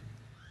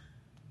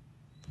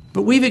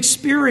 But we've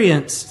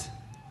experienced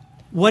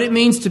what it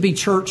means to be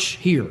church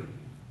here.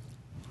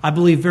 I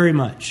believe very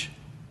much.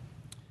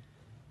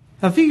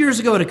 A few years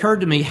ago, it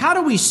occurred to me, how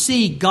do we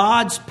see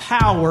God's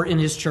power in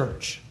His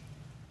church?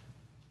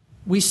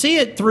 We see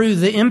it through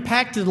the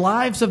impacted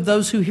lives of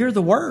those who hear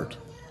the Word.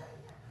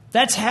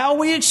 That's how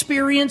we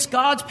experience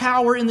God's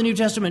power in the New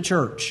Testament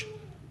church.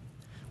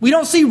 We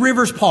don't see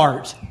rivers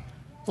part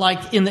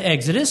like in the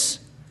Exodus.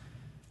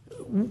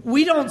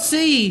 We don't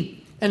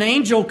see an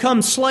angel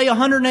come slay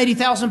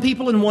 180,000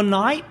 people in one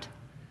night.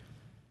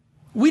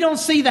 We don't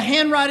see the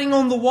handwriting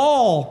on the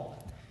wall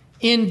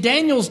in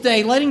Daniel's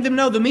day, letting them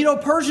know the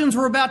Medo-Persians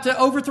were about to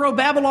overthrow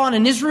Babylon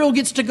and Israel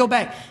gets to go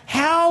back.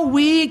 How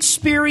we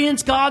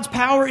experience God's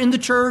power in the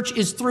church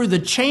is through the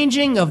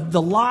changing of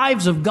the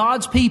lives of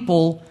God's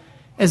people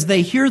as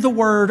they hear the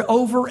Word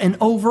over and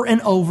over and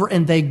over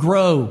and they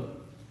grow.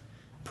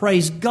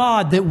 Praise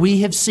God that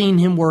we have seen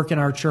Him work in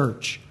our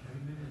church.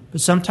 But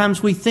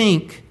sometimes we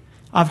think,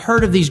 I've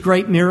heard of these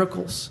great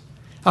miracles.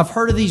 I've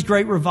heard of these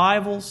great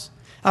revivals.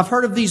 I've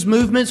heard of these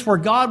movements where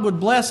God would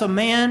bless a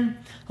man,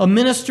 a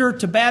minister,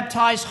 to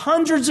baptize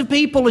hundreds of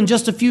people in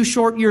just a few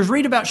short years.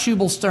 Read about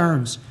Shubal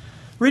Stearns.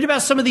 Read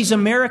about some of these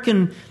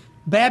American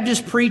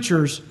Baptist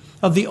preachers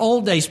of the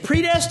old days,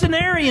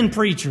 predestinarian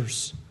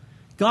preachers.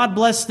 God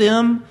bless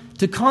them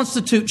to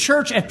constitute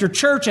church after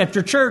church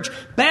after church,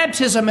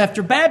 baptism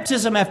after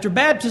baptism after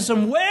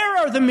baptism. Where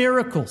are the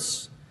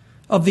miracles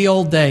of the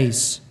old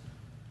days?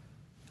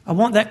 I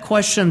want that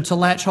question to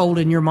latch hold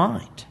in your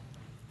mind.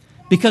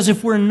 Because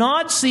if we're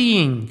not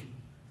seeing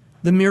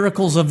the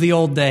miracles of the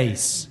old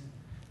days,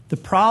 the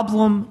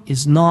problem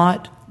is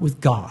not with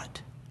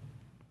God.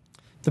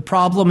 The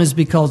problem is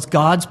because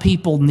God's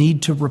people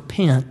need to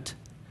repent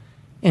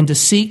and to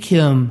seek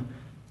Him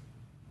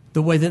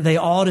the way that they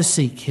ought to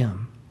seek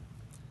Him.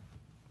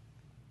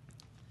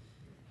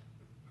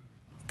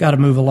 Got to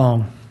move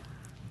along.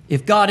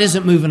 If God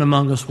isn't moving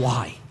among us,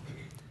 why?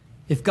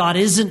 If God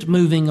isn't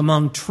moving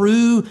among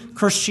true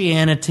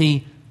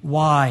Christianity,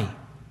 why?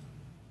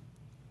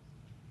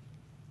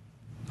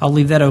 I'll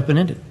leave that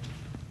open-ended.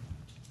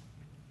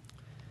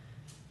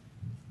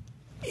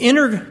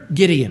 Enter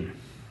Gideon,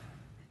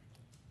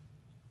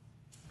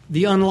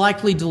 the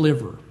unlikely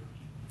deliverer.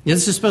 Now,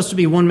 this is supposed to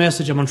be one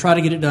message. I'm going to try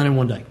to get it done in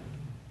one day.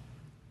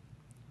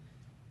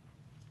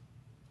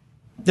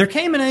 There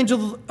came an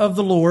angel of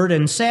the Lord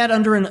and sat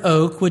under an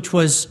oak which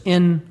was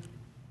in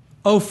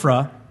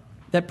Ophrah,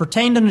 that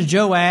pertained unto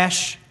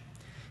Joash.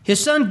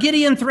 His son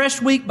Gideon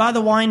threshed wheat by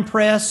the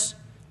winepress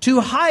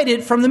to hide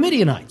it from the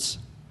Midianites.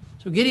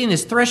 So Gideon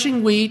is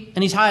threshing wheat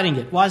and he's hiding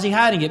it. Why is he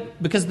hiding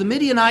it? Because the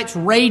Midianites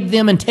raid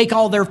them and take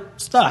all their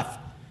stuff.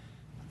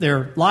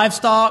 Their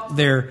livestock,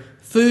 their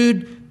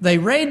food. They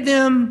raid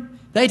them,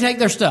 they take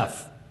their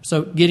stuff.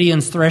 So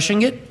Gideon's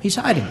threshing it, he's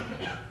hiding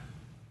it.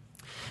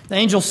 The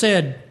angel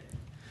said,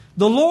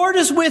 "The Lord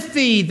is with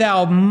thee,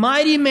 thou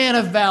mighty man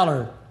of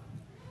valor."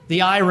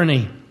 The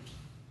irony.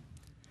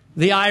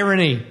 The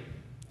irony.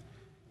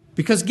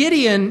 Because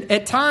Gideon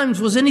at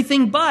times was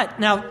anything but.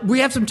 Now, we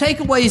have some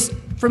takeaways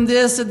from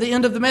this at the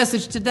end of the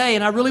message today,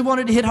 and I really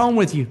wanted to hit home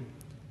with you.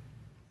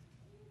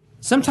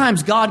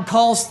 Sometimes God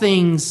calls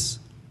things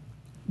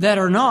that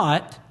are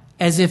not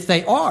as if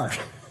they are.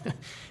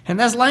 And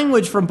that's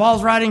language from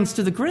Paul's writings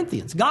to the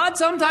Corinthians. God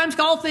sometimes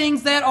calls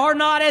things that are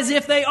not as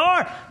if they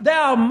are.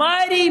 Thou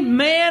mighty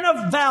man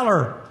of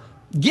valor.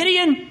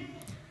 Gideon,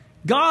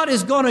 God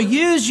is going to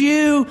use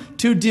you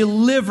to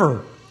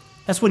deliver.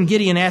 That's when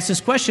Gideon asked this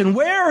question,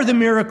 where are the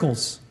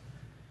miracles?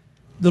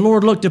 The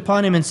Lord looked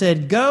upon him and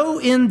said, go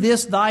in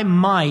this thy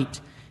might,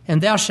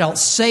 and thou shalt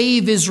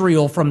save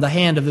Israel from the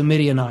hand of the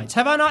Midianites.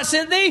 Have I not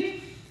sent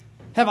thee?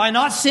 Have I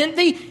not sent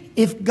thee?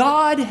 If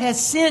God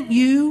has sent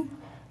you,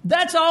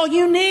 that's all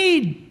you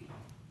need.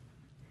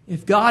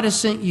 If God has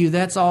sent you,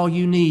 that's all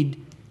you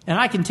need. And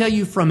I can tell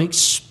you from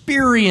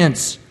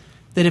experience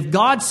that if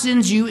God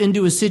sends you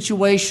into a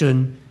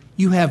situation,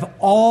 you have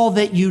all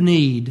that you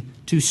need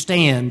to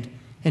stand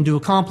and to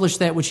accomplish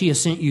that which He has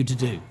sent you to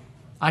do.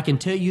 I can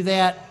tell you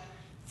that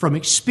from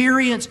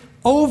experience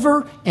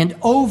over and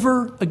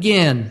over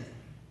again.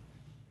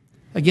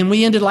 Again,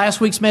 we ended last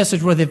week's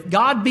message with, if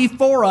God be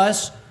for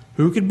us,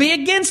 who could be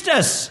against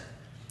us?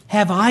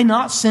 Have I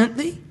not sent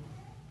thee?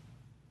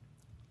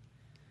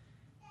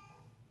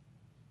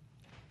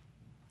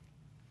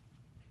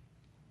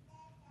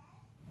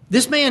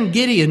 This man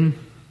Gideon,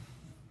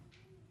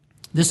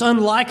 this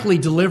unlikely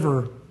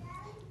deliverer,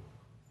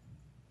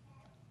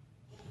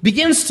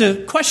 begins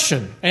to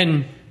question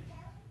and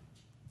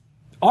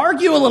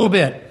argue a little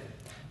bit.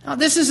 Now,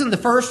 this isn't the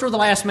first or the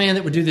last man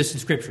that would do this in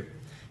Scripture.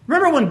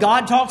 Remember when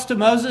God talks to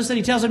Moses and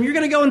he tells him, you're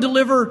going to go and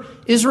deliver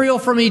Israel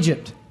from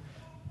Egypt.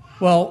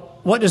 Well,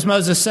 what does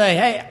Moses say?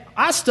 Hey,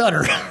 I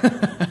stutter.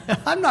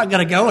 I'm not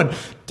going to go and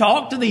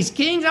talk to these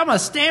kings. I'm a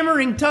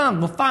stammering tongue.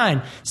 Well,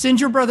 fine. Send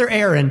your brother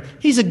Aaron.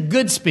 He's a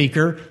good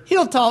speaker.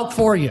 He'll talk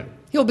for you.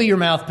 He'll be your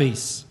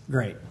mouthpiece.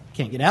 Great.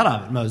 Can't get out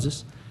of it,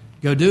 Moses.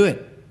 Go do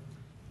it.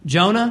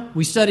 Jonah,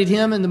 we studied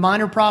him in the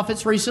Minor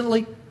Prophets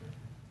recently.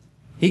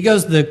 He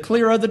goes the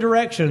clear other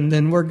direction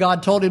than where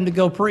God told him to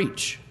go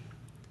preach.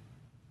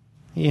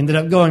 He ended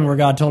up going where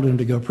God told him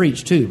to go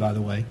preach too, by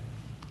the way.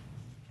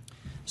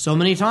 So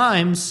many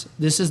times,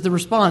 this is the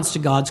response to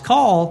God's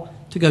call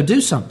to go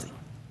do something.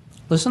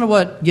 Listen to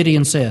what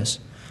Gideon says.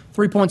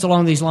 3 points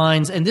along these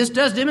lines, and this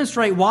does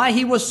demonstrate why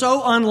he was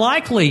so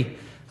unlikely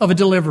of a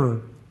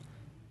deliverer.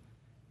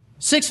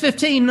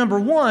 6:15, number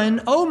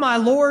 1, O my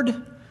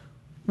Lord,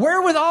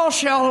 wherewith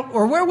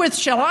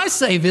shall I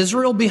save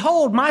Israel?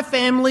 Behold, my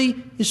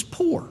family is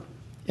poor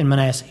in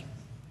Manasseh.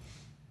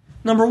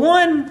 Number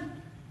 1,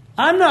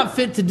 I'm not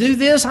fit to do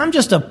this. I'm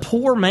just a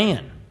poor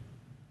man.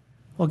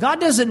 Well,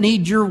 God doesn't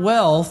need your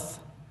wealth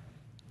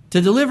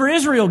to deliver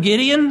Israel,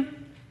 Gideon.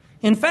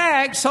 In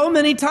fact, so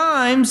many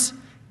times,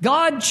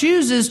 God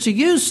chooses to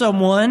use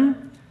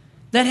someone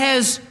that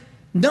has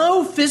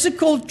no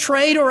physical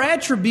trait or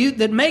attribute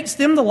that makes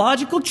them the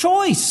logical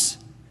choice,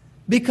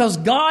 because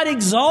God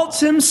exalts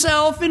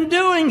himself in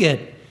doing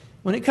it.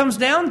 When it comes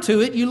down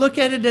to it, you look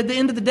at it at the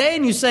end of the day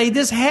and you say,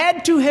 this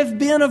had to have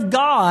been of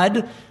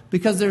God,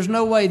 because there's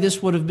no way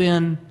this would have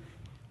been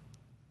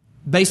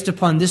based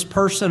upon this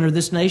person or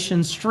this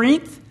nation's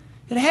strength.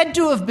 It had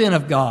to have been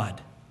of God.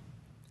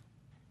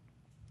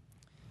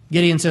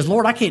 Gideon says,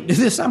 Lord, I can't do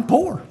this. I'm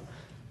poor.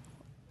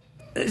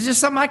 It's just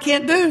something I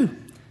can't do.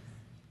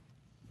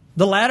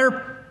 The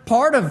latter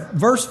part of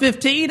verse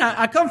 15,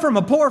 I come from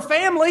a poor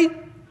family.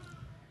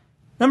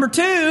 Number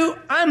 2,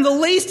 I'm the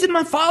least in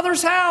my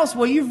father's house.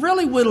 Well, you've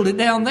really whittled it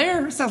down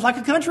there. It sounds like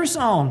a country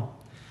song.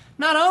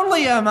 Not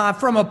only am I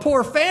from a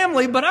poor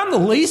family, but I'm the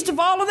least of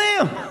all of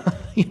them.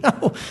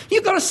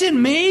 You're going to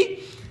send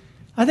me?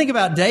 I think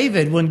about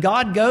David. When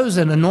God goes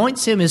and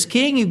anoints him as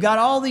king, you've got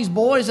all these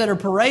boys that are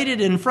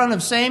paraded in front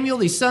of Samuel,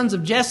 these sons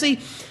of Jesse.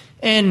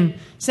 And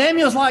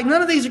Samuel's like,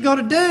 none of these are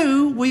going to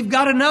do. We've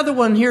got another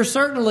one here,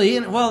 certainly.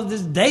 And, well,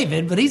 this is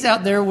David, but he's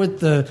out there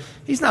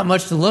he's not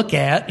much to look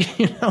at.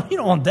 You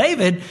don't want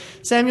David.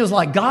 Samuel's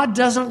like, God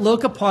doesn't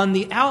look upon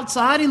the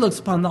outside. He looks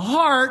upon the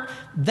heart.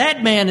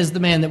 That man is the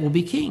man that will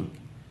be king.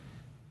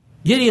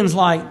 Gideon's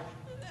like,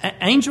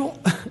 angel,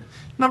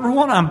 number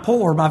 1, I'm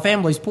poor. My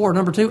family's poor.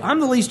 Number 2, I'm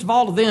the least of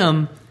all of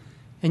them.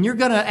 And you're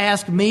going to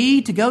ask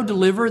me to go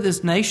deliver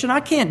this nation? I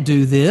can't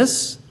do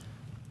this.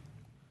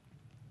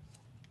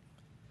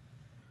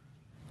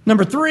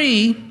 Number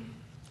 3,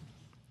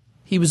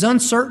 he was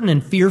uncertain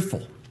and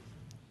fearful.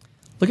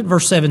 Look at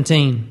verse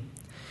 17.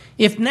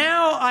 If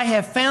now I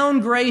have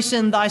found grace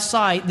in thy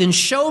sight, then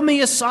show me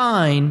a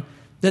sign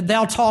that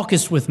thou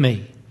talkest with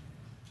me.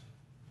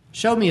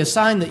 Show me a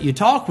sign that you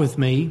talk with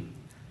me.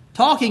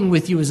 Talking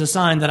with you is a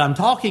sign that I'm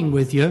talking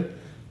with you.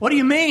 What do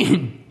you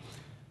mean?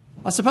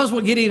 I suppose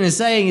what Gideon is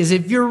saying is,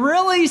 if you're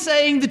really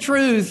saying the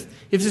truth,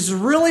 if this is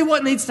really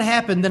what needs to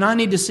happen, then I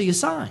need to see a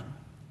sign.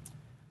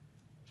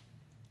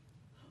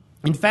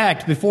 In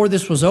fact, before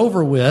this was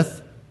over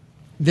with,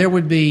 there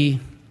would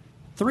be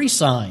 3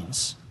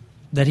 signs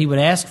that he would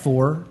ask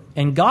for,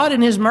 and God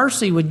in his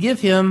mercy would give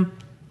him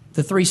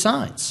the 3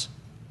 signs.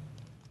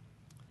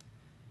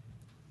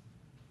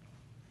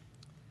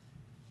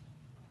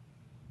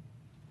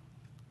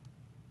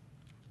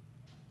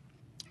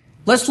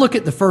 Let's look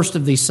at the first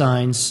of these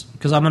signs,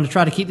 because I'm going to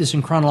try to keep this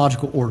in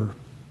chronological order.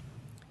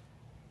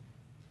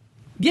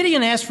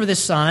 Gideon asked for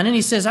this sign, and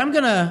he says, I'm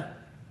going to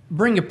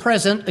bring a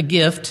present, a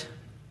gift.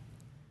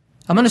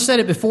 I'm going to set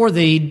it before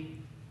thee,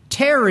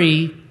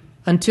 tarry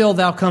until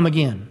thou come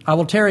again. I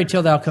will tarry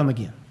till thou come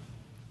again.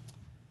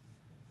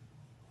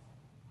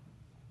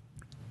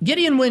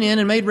 Gideon went in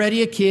and made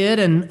ready a kid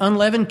and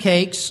unleavened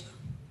cakes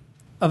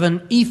of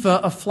an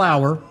ephah of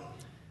flour.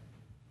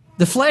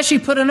 The flesh he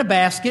put in a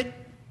basket,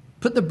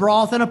 put the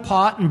broth in a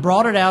pot, and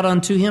brought it out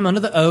unto him under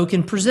the oak,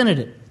 and presented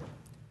it.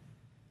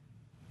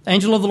 The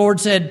angel of the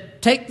Lord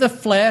said, take the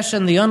flesh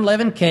and the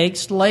unleavened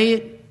cakes,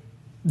 lay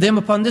them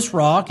upon this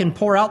rock, and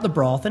pour out the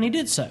broth, and he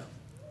did so.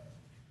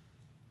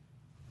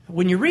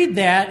 When you read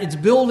that, it's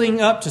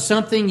building up to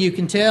something you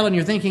can tell, and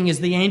you're thinking,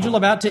 is the angel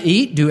about to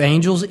eat? Do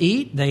angels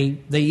eat? They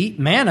eat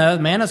manna.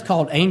 Manna's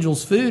called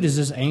angel's food. Is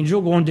this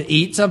angel going to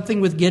eat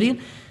something with Gideon?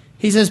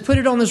 He says, put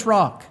it on this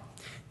rock.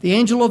 The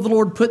angel of the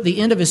Lord put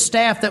the end of his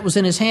staff that was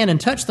in his hand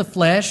and touched the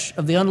flesh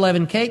of the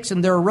unleavened cakes,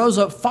 and there arose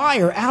up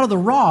fire out of the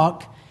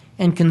rock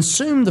and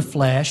consumed the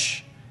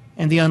flesh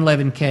and the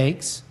unleavened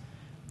cakes.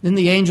 Then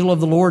the angel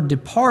of the Lord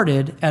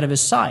departed out of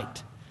his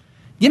sight.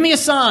 Give me a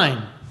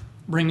sign.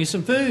 Bring me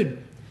some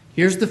food.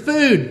 Here's the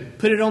food.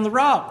 Put it on the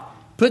rock.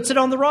 Puts it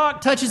on the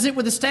rock, touches it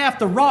with a staff.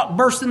 The rock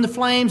bursts into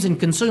flames and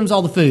consumes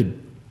all the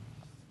food.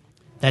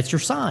 That's your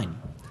sign.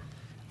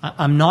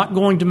 I'm not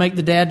going to make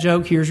the dad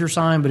joke, here's your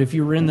sign, but if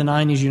you were in the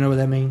 90s, you know what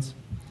that means.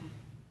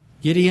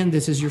 Gideon,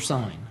 this is your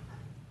sign.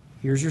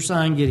 Here's your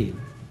sign, Gideon.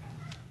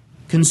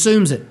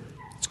 Consumes it.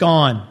 It's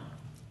gone.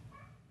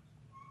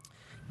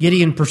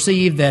 Gideon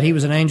perceived that he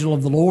was an angel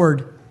of the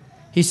Lord.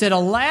 He said,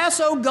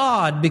 "Alas, O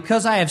God,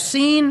 because I have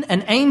seen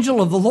an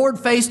angel of the Lord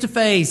face to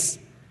face."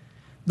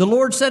 The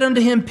Lord said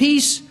unto him,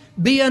 "Peace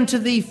be unto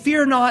thee,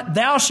 fear not,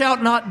 thou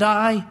shalt not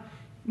die."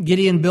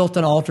 Gideon built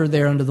an altar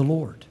there unto the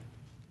Lord.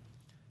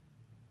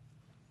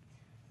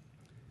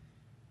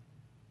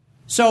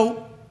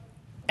 So,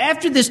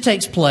 after this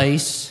takes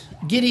place,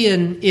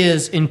 Gideon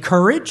is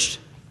encouraged.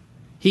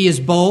 He is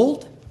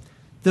bold.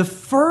 The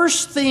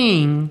first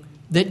thing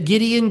that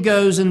Gideon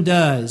goes and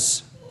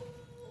does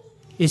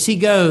is he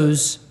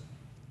goes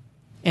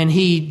and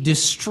he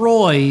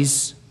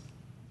destroys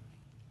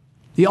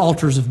the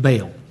altars of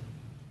Baal.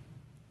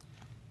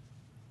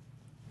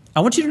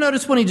 I want you to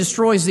notice when he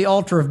destroys the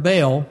altar of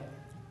Baal,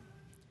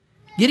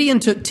 Gideon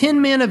took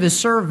 10 men of his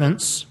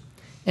servants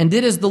and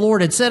did as the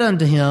Lord had said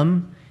unto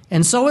him.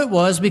 And so it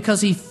was,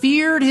 because he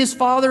feared his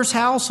father's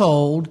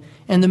household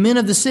and the men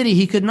of the city.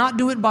 He could not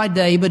do it by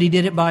day, but he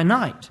did it by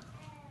night.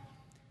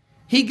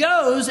 He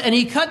goes and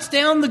he cuts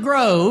down the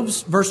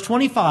groves, verse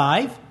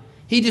 25.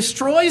 He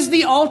destroys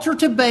the altar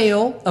to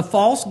Baal, a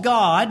false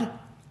god.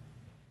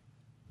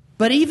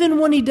 But even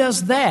when he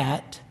does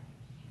that,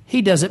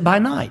 he does it by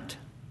night.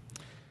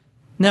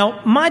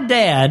 Now, my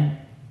dad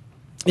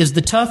is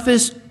the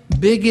toughest,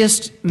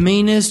 biggest,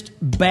 meanest,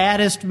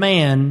 baddest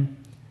man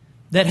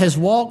that has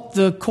walked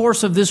the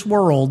course of this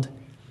world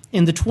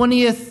in the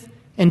 20th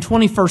and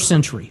 21st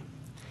century.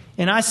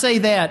 And I say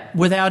that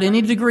without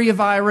any degree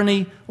of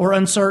irony or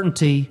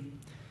uncertainty.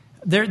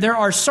 There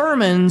are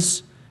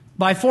sermons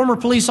by former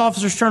police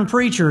officers turned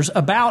preachers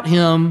about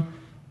him,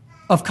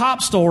 of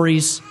cop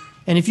stories.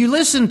 And if you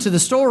listen to the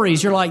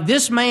stories, you're like,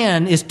 this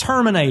man is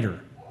Terminator.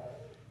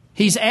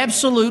 He's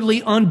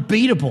absolutely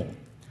unbeatable.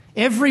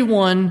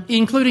 Everyone,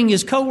 including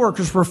his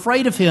coworkers, were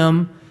afraid of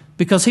him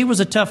because he was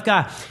a tough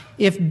guy.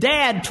 If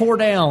Dad tore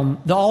down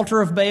the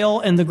altar of Baal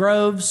and the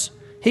groves,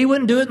 he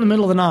wouldn't do it in the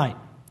middle of the night.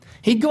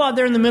 He'd go out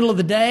there in the middle of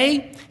the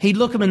day. He'd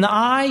look them in the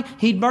eye.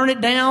 He'd burn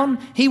it down.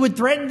 He would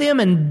threaten them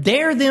and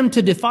dare them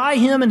to defy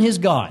him and his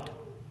God,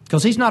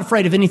 because he's not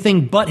afraid of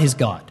anything but his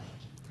God.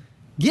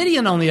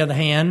 Gideon, on the other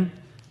hand,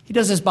 he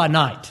does this by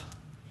night.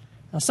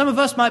 Now, some of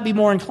us might be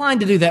more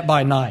inclined to do that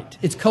by night.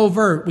 It's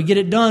covert. We get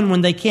it done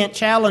when they can't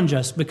challenge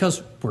us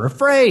because we're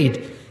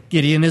afraid.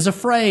 Gideon is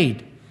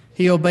afraid.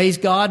 He obeys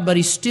God, but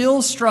he's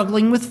still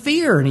struggling with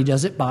fear, and he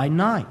does it by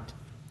night.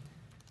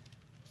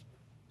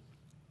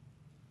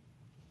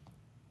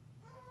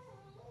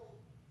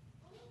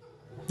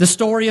 The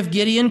story of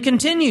Gideon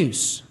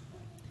continues.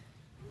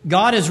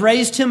 God has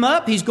raised him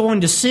up. He's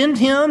going to send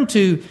him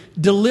to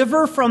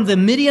deliver from the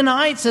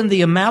Midianites and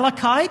the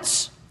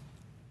Amalekites.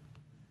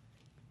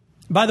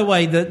 By the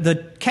way,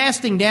 the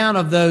casting down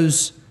of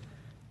those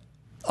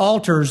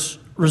altars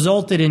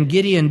resulted in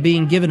Gideon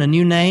being given a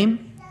new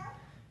name.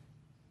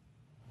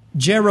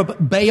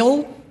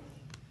 Jerubbaal.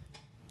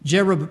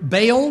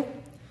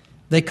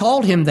 They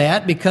called him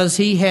that because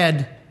he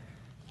had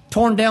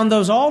torn down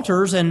those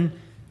altars, and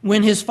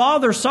when his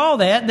father saw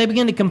that, they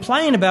began to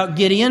complain about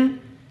Gideon.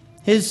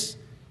 His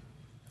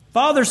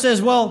father says,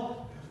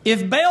 well,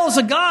 if Baal's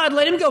a god,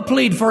 let him go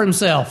plead for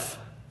himself.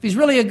 If he's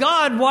really a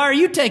god, why are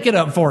you taking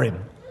up for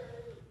him?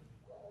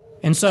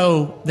 And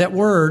so that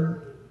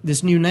word,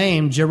 this new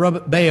name,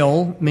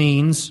 Jerubbaal,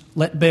 means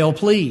let Baal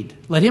plead.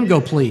 Let him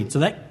go plead. So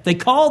that they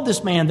called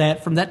this man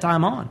that from that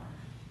time on.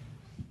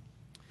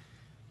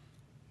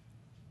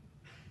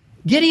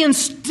 Gideon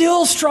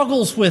still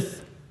struggles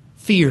with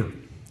fear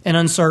and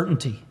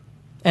uncertainty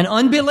and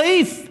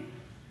unbelief.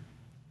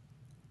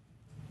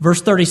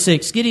 Verse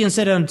 36, Gideon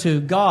said unto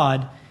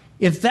God,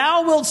 if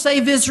thou wilt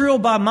save Israel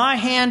by my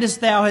hand as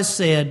thou hast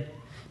said,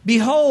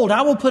 behold,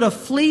 I will put a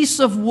fleece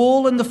of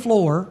wool in the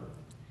floor.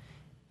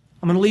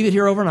 I'm going to leave it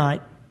here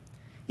overnight.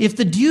 If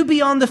the dew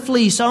be on the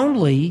fleece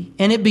only,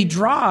 and it be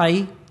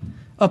dry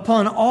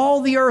upon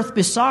all the earth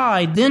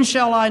beside, then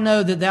shall I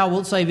know that thou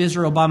wilt save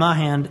Israel by my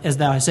hand, as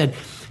thou hast said.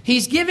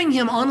 He's giving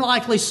him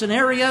unlikely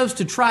scenarios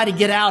to try to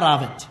get out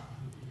of it,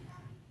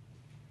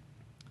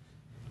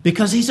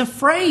 because he's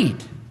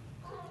afraid.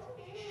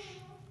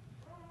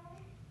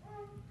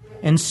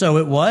 And so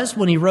it was,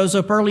 when he rose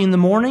up early in the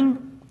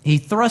morning, he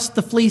thrust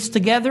the fleece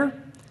together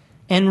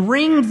and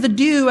wringed the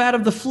dew out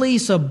of the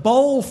fleece, a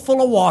bowl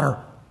full of water.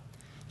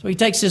 So he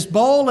takes this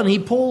bowl and he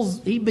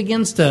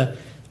begins to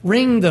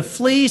wring the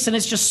fleece, and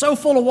it's just so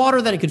full of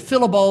water that it could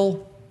fill a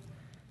bowl,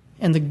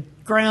 and the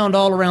ground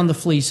all around the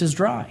fleece is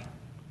dry.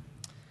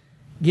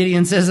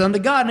 Gideon says unto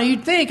God, now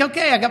you'd think,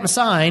 okay, I got my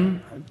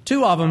sign,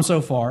 2 of them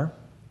so far.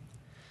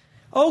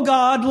 O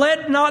God,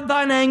 let not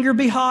thine anger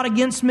be hot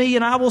against me,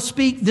 and I will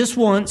speak this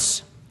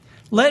once.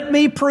 Let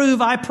me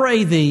prove, I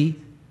pray thee,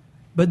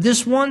 but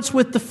this once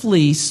with the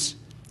fleece.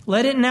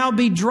 Let it now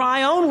be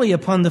dry only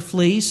upon the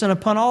fleece, and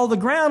upon all the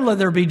ground let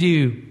there be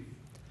dew.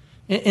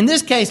 In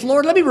this case,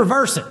 Lord, let me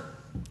reverse it.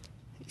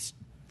 He's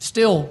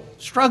still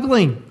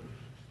struggling.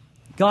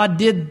 God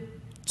did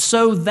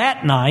so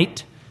that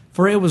night,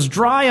 for it was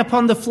dry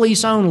upon the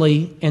fleece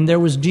only, and there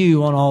was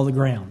dew on all the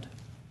ground.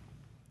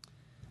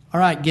 All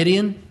right,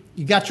 Gideon,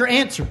 you got your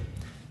answer.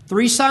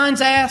 3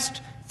 signs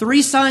asked,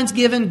 3 signs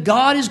given.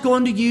 God is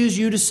going to use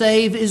you to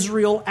save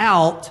Israel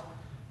out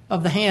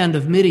of the hand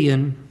of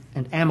Midian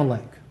and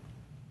Amalek.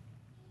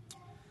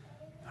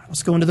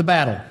 Let's go into the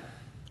battle.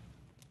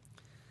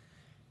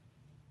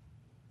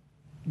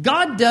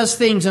 God does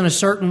things in a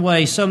certain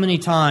way so many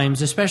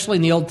times, especially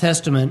in the Old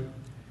Testament,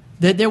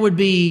 that there would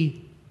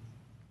be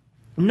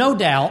no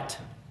doubt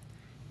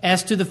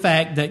as to the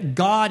fact that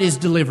God is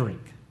delivering.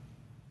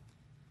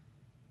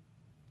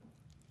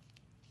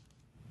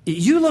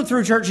 You look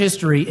through church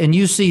history and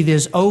you see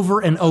this over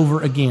and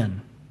over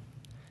again.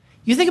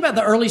 You think about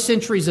the early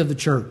centuries of the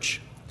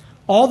church,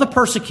 all the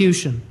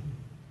persecution,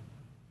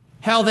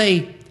 how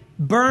they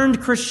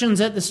burned Christians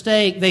at the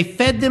stake, they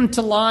fed them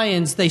to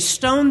lions, they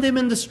stoned them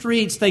in the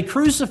streets, they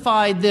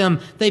crucified them,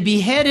 they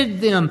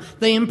beheaded them,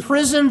 they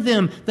imprisoned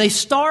them, they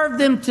starved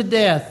them to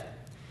death.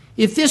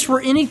 If this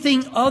were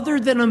anything other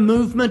than a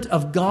movement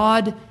of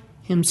God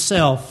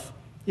Himself,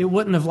 it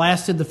wouldn't have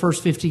lasted the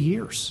first 50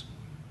 years.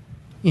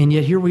 And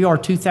yet here we are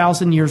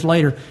 2,000 years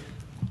later,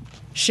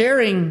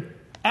 sharing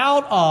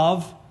out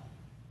of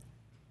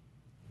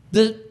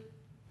the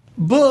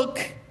book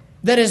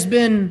that has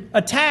been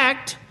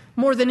attacked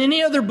more than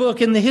any other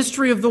book in the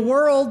history of the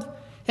world,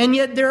 and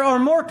yet there are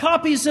more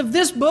copies of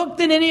this book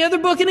than any other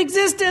book in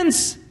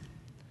existence.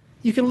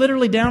 You can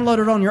literally download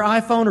it on your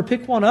iPhone or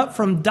pick one up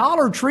from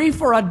Dollar Tree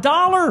for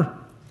 $1.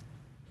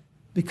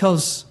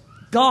 Because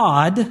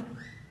God.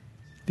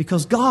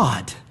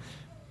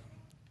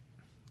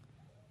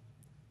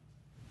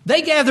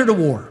 They gather to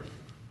war.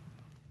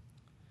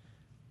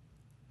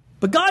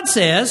 But God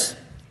says,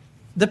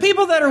 the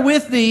people that are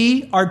with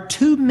thee are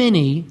too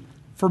many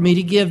for me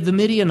to give the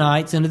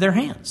Midianites into their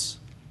hands.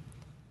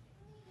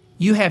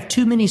 You have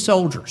too many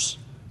soldiers.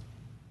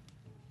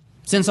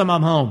 Since I'm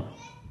home.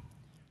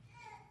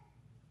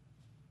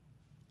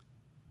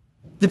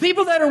 The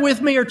people that are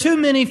with me are too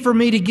many for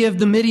me to give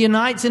the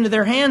Midianites into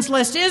their hands,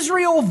 lest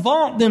Israel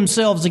vaunt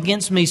themselves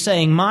against me,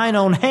 saying, mine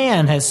own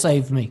hand has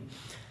saved me.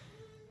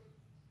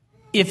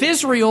 If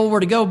Israel were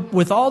to go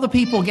with all the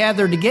people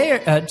gathered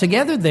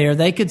together there,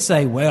 they could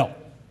say, well,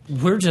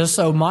 we're just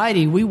so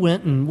mighty. We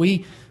went and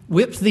we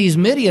whipped these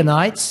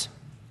Midianites,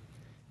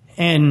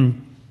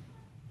 and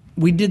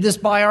we did this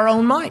by our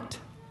own might.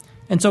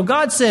 And so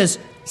God says,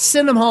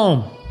 send them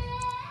home.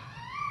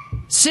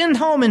 Send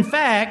home, in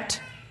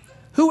fact,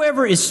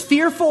 whoever is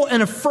fearful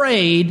and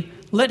afraid,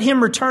 let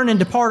him return and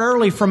depart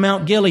early from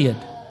Mount Gilead.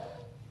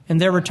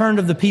 And there returned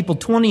of the people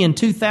 20 and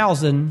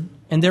 2,000,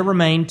 and there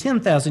remained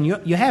 10,000.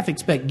 You half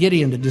expect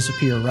Gideon to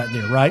disappear right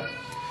there, right?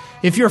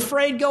 If you're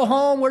afraid, go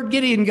home. Where'd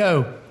Gideon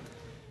go?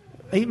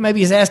 Maybe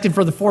he's asking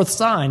for the 4th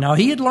sign. Now,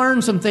 he had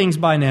learned some things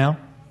by now.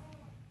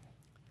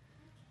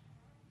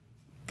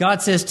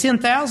 God says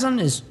 10,000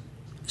 is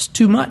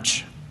too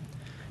much.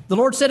 The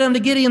Lord said unto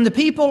Gideon, the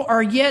people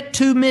are yet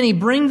too many.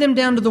 Bring them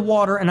down to the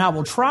water, and I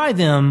will try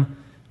them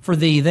for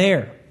thee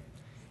there.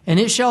 And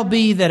it shall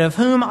be that of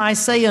whom I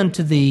say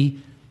unto thee,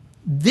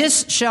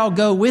 this shall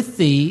go with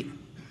thee,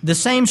 the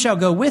same shall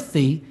go with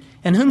thee.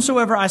 And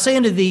whomsoever I say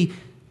unto thee,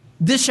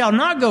 this shall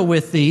not go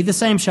with thee, the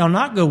same shall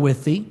not go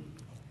with thee.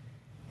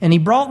 And he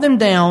brought them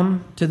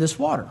down to this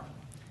water.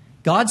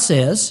 God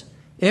says,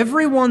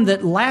 everyone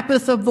that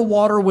lappeth of the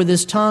water with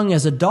his tongue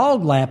as a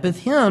dog lappeth,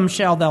 him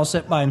shalt thou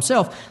set by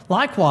himself.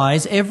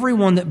 Likewise,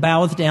 everyone that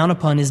boweth down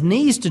upon his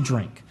knees to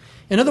drink.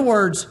 In other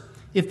words,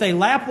 if they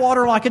lap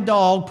water like a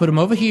dog, put them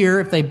over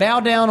here. If they bow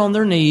down on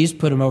their knees,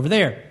 put them over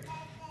there.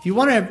 If you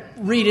want to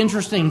read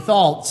interesting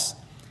thoughts,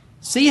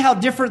 see how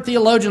different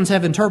theologians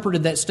have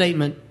interpreted that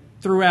statement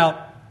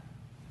throughout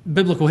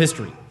biblical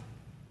history.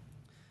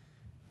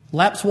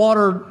 Laps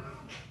water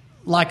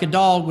like a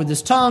dog with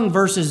his tongue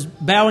versus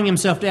bowing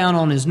himself down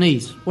on his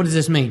knees. What does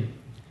this mean?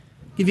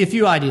 Give you a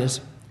few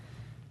ideas.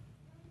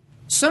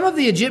 Some of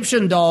the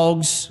Egyptian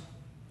dogs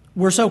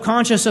were so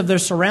conscious of their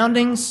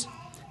surroundings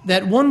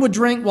that one would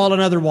drink while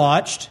another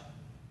watched,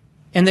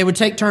 and they would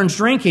take turns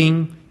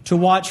drinking to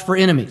watch for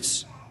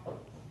enemies.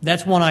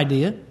 That's one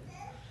idea.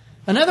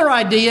 Another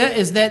idea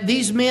is that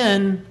these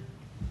men,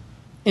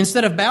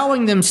 instead of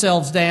bowing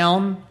themselves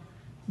down,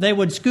 they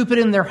would scoop it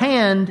in their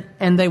hand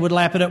and they would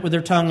lap it up with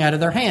their tongue out of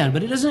their hand.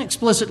 But it doesn't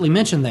explicitly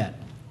mention that.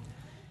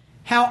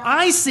 How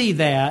I see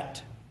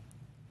that,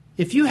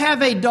 if you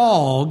have a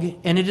dog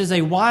and it is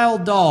a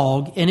wild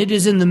dog and it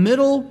is in the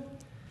middle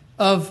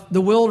of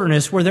the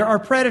wilderness where there are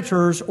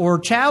predators or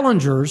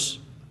challengers,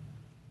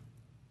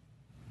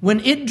 when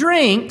it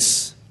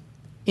drinks,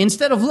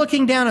 instead of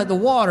looking down at the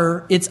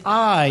water, its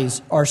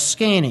eyes are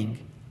scanning.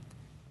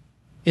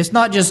 It's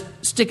not just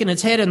sticking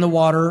its head in the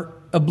water,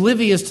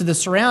 oblivious to the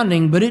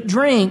surrounding, but it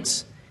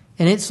drinks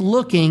and it's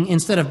looking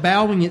instead of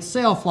bowing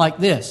itself like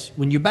this.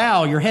 When you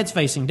bow, your head's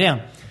facing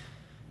down.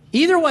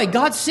 Either way,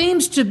 God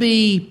seems to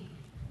be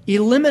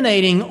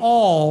eliminating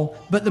all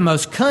but the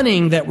most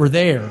cunning that were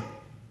there.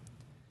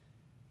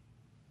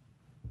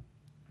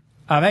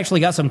 I've actually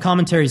got some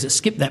commentaries that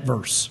skip that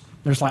verse.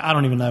 They're just like, I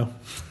don't even know.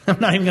 I'm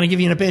not even going to give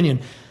you an opinion.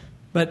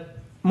 But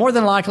more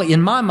than likely,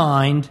 in my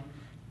mind,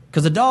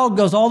 because a dog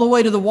goes all the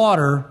way to the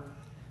water,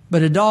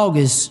 but a dog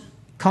is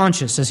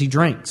conscious as he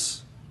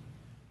drinks.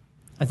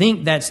 I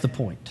think that's the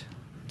point.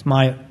 It's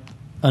my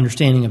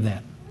understanding of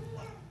that.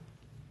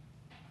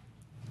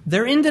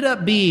 There ended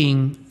up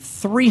being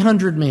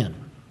 300 men.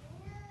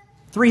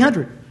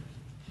 300.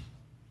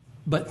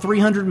 But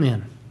 300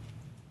 men.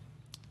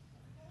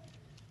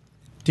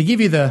 To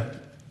give you the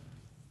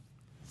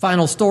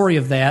final story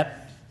of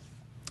that,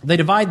 they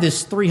divide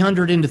this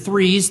 300 into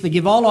threes. They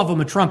give all of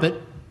them a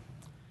trumpet.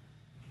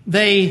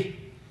 They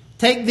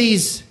take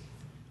these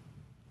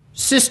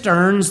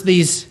cisterns,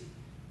 these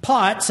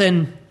pots,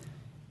 and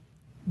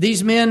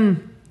these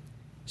men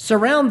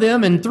surround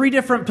them in three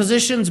different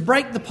positions,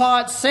 break the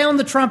pots, sound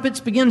the trumpets,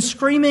 begin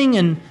screaming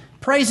and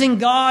praising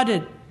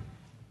God.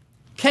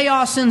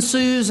 Chaos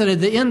ensues, and at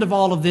the end of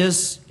all of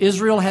this,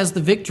 Israel has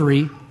the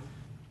victory.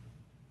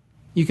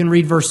 You can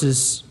read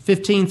verses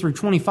 15 through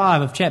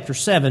 25 of chapter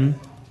 7,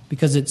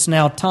 because it's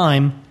now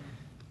time.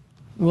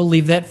 We'll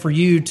leave that for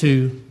you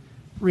to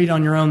read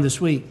on your own this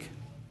week.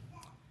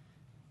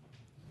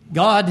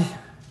 God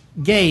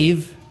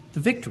gave the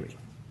victory.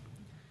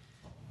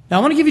 Now,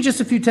 I want to give you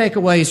just a few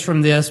takeaways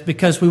from this,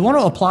 because we want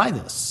to apply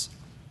this.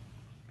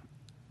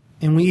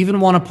 And we even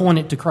want to point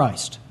it to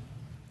Christ.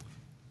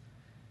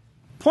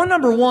 Point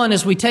number one,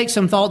 as we take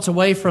some thoughts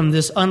away from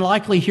this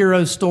unlikely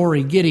hero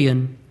story,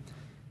 Gideon,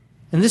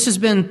 and this has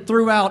been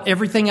throughout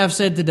everything I've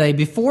said today,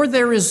 before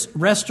there is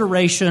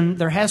restoration,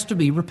 there has to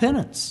be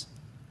repentance.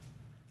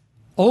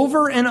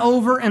 Over and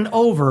over and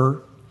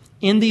over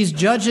in these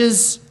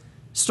judges'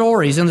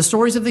 stories, in the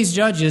stories of these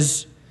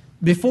judges,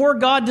 before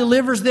God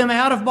delivers them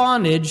out of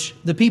bondage,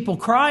 the people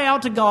cry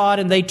out to God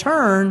and they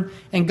turn,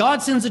 and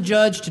God sends a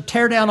judge to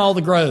tear down all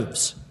the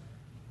groves.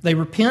 They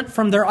repent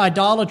from their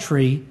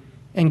idolatry,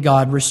 and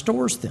God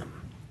restores them.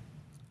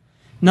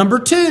 Number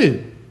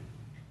two,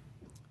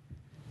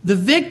 the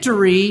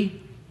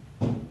victory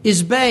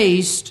is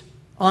based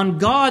on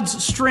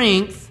God's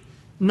strength,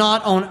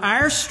 not on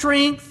our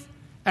strength,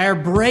 our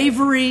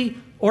bravery,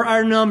 or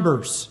our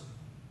numbers.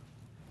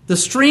 The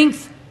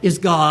strength is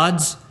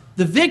God's.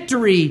 The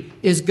victory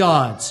is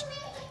God's.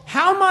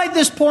 How might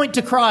this point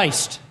to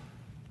Christ?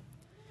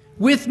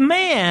 With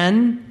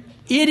man,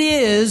 it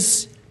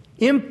is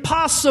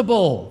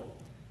impossible,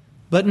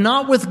 but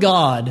not with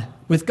God.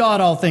 With God,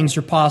 all things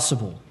are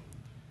possible.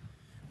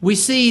 We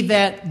see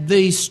that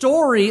the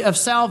story of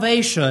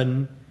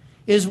salvation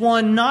is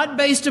one not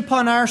based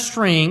upon our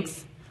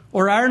strength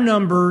or our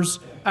numbers,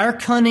 our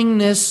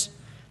cunningness.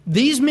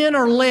 These men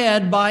are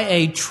led by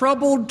a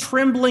troubled,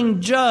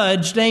 trembling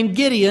judge named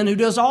Gideon, who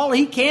does all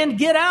he can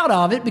get out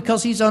of it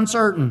because he's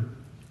uncertain.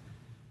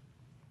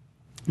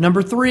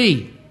 Number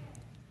three,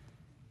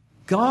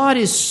 God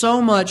is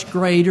so much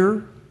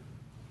greater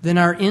than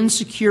our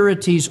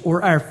insecurities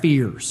or our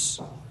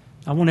fears.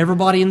 I want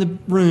everybody in the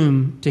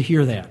room to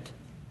hear that.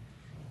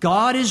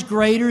 God is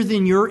greater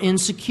than your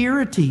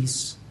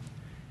insecurities.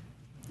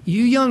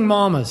 You young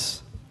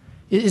mamas,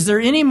 is there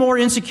any more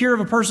insecure of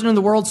a person in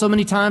the world so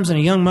many times than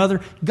a young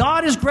mother?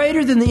 God is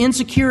greater than the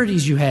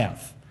insecurities you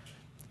have.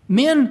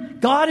 Men,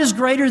 God is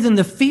greater than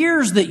the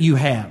fears that you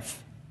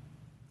have.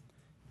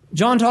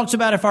 John talks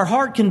about if our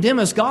heart condemn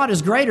us, God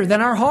is greater than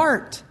our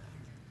heart.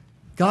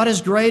 God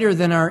is greater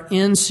than our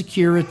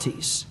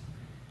insecurities.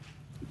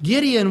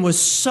 Gideon was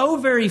so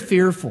very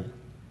fearful,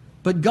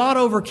 but God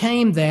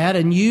overcame that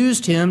and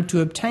used him to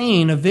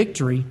obtain a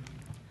victory.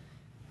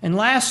 And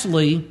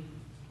lastly,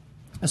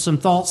 some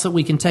thoughts that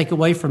we can take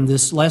away from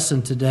this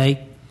lesson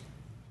today.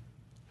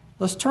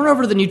 Let's turn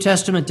over to the New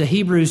Testament to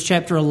Hebrews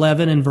chapter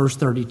 11 and verse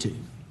 32.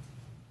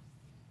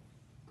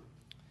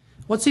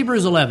 What's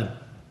Hebrews 11?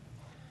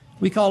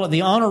 We call it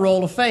the honor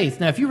roll of faith.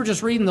 Now, if you were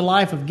just reading the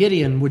life of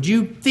Gideon, would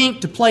you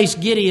think to place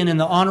Gideon in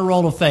the honor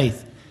roll of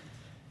faith?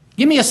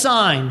 Give me a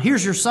sign.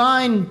 Here's your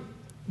sign.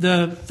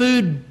 The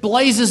food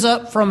blazes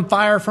up from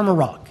fire from a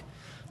rock.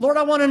 Lord,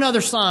 I want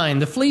another sign.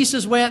 The fleece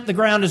is wet, the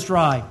ground is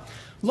dry.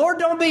 Lord,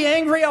 don't be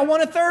angry. I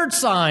want a third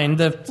sign.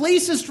 The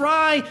fleece is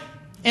dry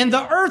and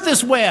the earth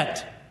is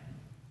wet.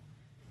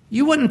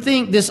 You wouldn't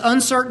think this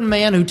uncertain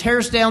man who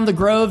tears down the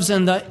groves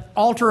and the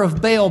altar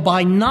of Baal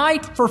by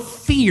night for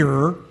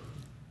fear,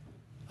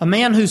 a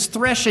man who's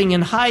threshing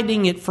and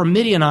hiding it from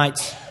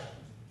Midianites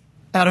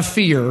out of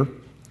fear,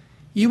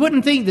 you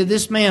wouldn't think that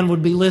this man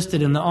would be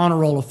listed in the honor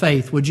roll of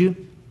faith, would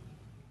you?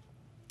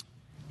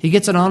 He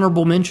gets an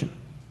honorable mention.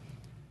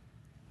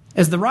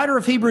 As the writer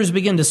of Hebrews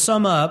begins to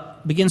sum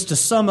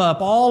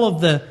up all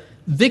of the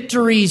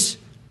victories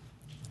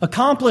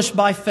accomplished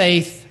by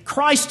faith,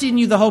 Christ in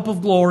you, the hope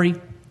of glory,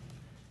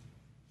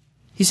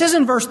 he says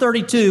in verse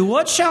 32,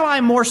 "What shall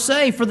I more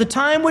say? For the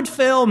time would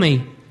fail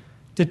me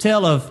to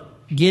tell of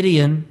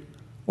Gideon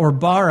or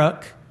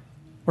Barak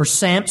or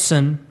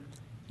Samson."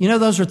 You know,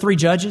 those are three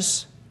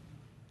judges.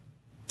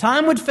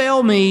 Time would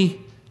fail me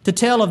to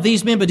tell of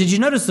these men, but did you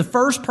notice the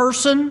first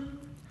person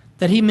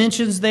that he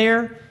mentions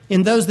there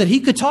in those that he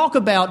could talk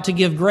about to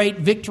give great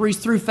victories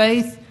through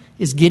faith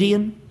is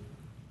Gideon?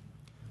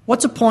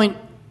 What's a point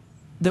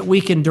that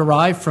we can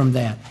derive from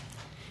that?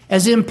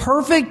 As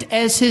imperfect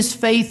as his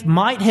faith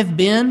might have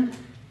been,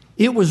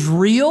 it was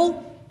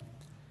real.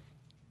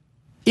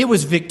 It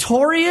was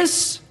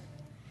victorious.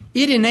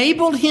 It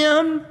enabled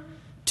him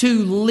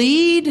to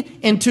lead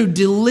and to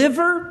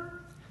deliver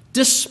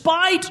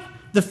despite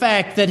the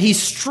fact that he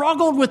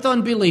struggled with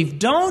unbelief.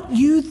 Don't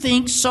you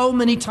think so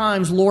many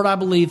times, Lord, I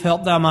believe,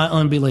 help thou my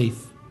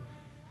unbelief?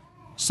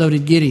 So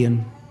did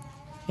Gideon.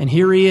 And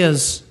here he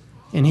is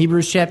in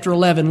Hebrews chapter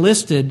 11,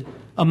 listed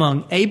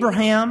among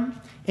Abraham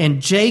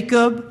and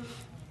Jacob,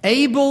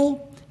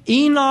 Abel,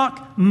 Enoch,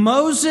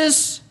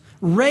 Moses,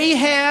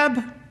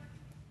 Rahab,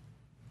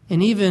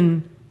 and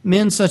even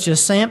men such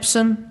as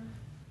Samson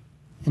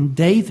and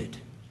David.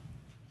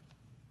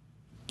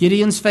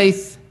 Gideon's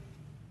faith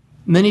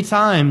many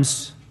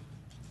times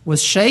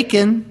was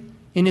shaken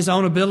in his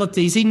own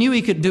abilities. He knew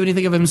he couldn't do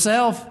anything of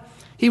himself.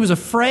 He was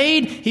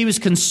afraid. He was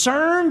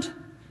concerned.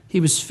 He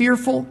was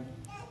fearful.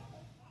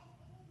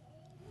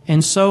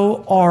 And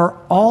so are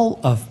all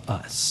of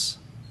us.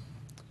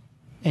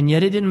 And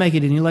yet it didn't make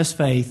it any less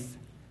faith.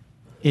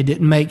 It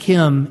didn't make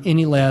him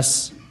any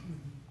less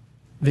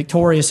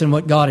victorious in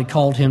what God had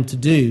called him to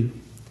do.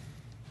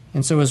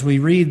 And so as we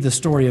read the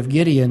story of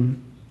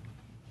Gideon,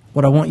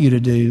 what I want you to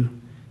do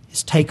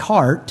is take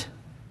heart,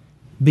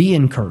 be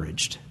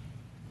encouraged,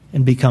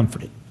 and be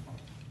comforted.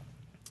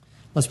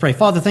 Let's pray.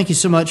 Father, thank you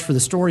so much for the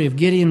story of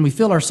Gideon. We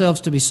feel ourselves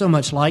to be so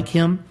much like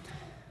him.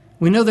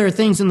 We know there are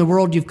things in the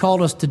world you've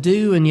called us to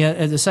do, and yet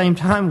at the same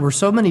time, we're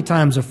so many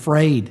times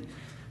afraid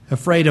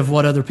of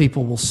what other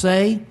people will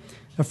say,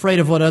 afraid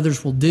of what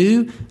others will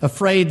do,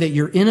 afraid that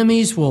your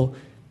enemies will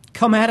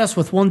come at us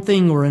with one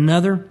thing or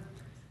another.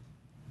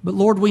 But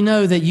Lord, we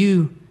know that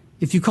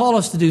if you call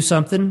us to do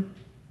something,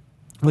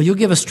 well, you'll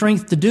give us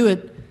strength to do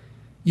it.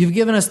 You've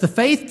given us the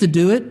faith to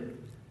do it.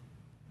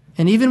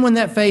 And even when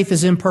that faith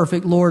is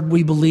imperfect, Lord,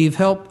 we believe,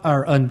 help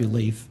our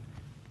unbelief.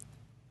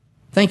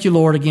 Thank you,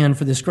 Lord, again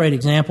for this great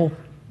example.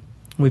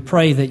 We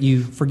pray that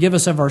you forgive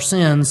us of our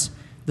sins,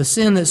 the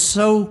sin that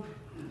so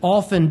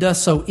often does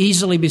so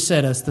easily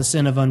beset us, the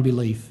sin of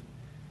unbelief.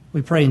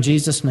 We pray in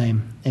Jesus'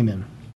 name, amen.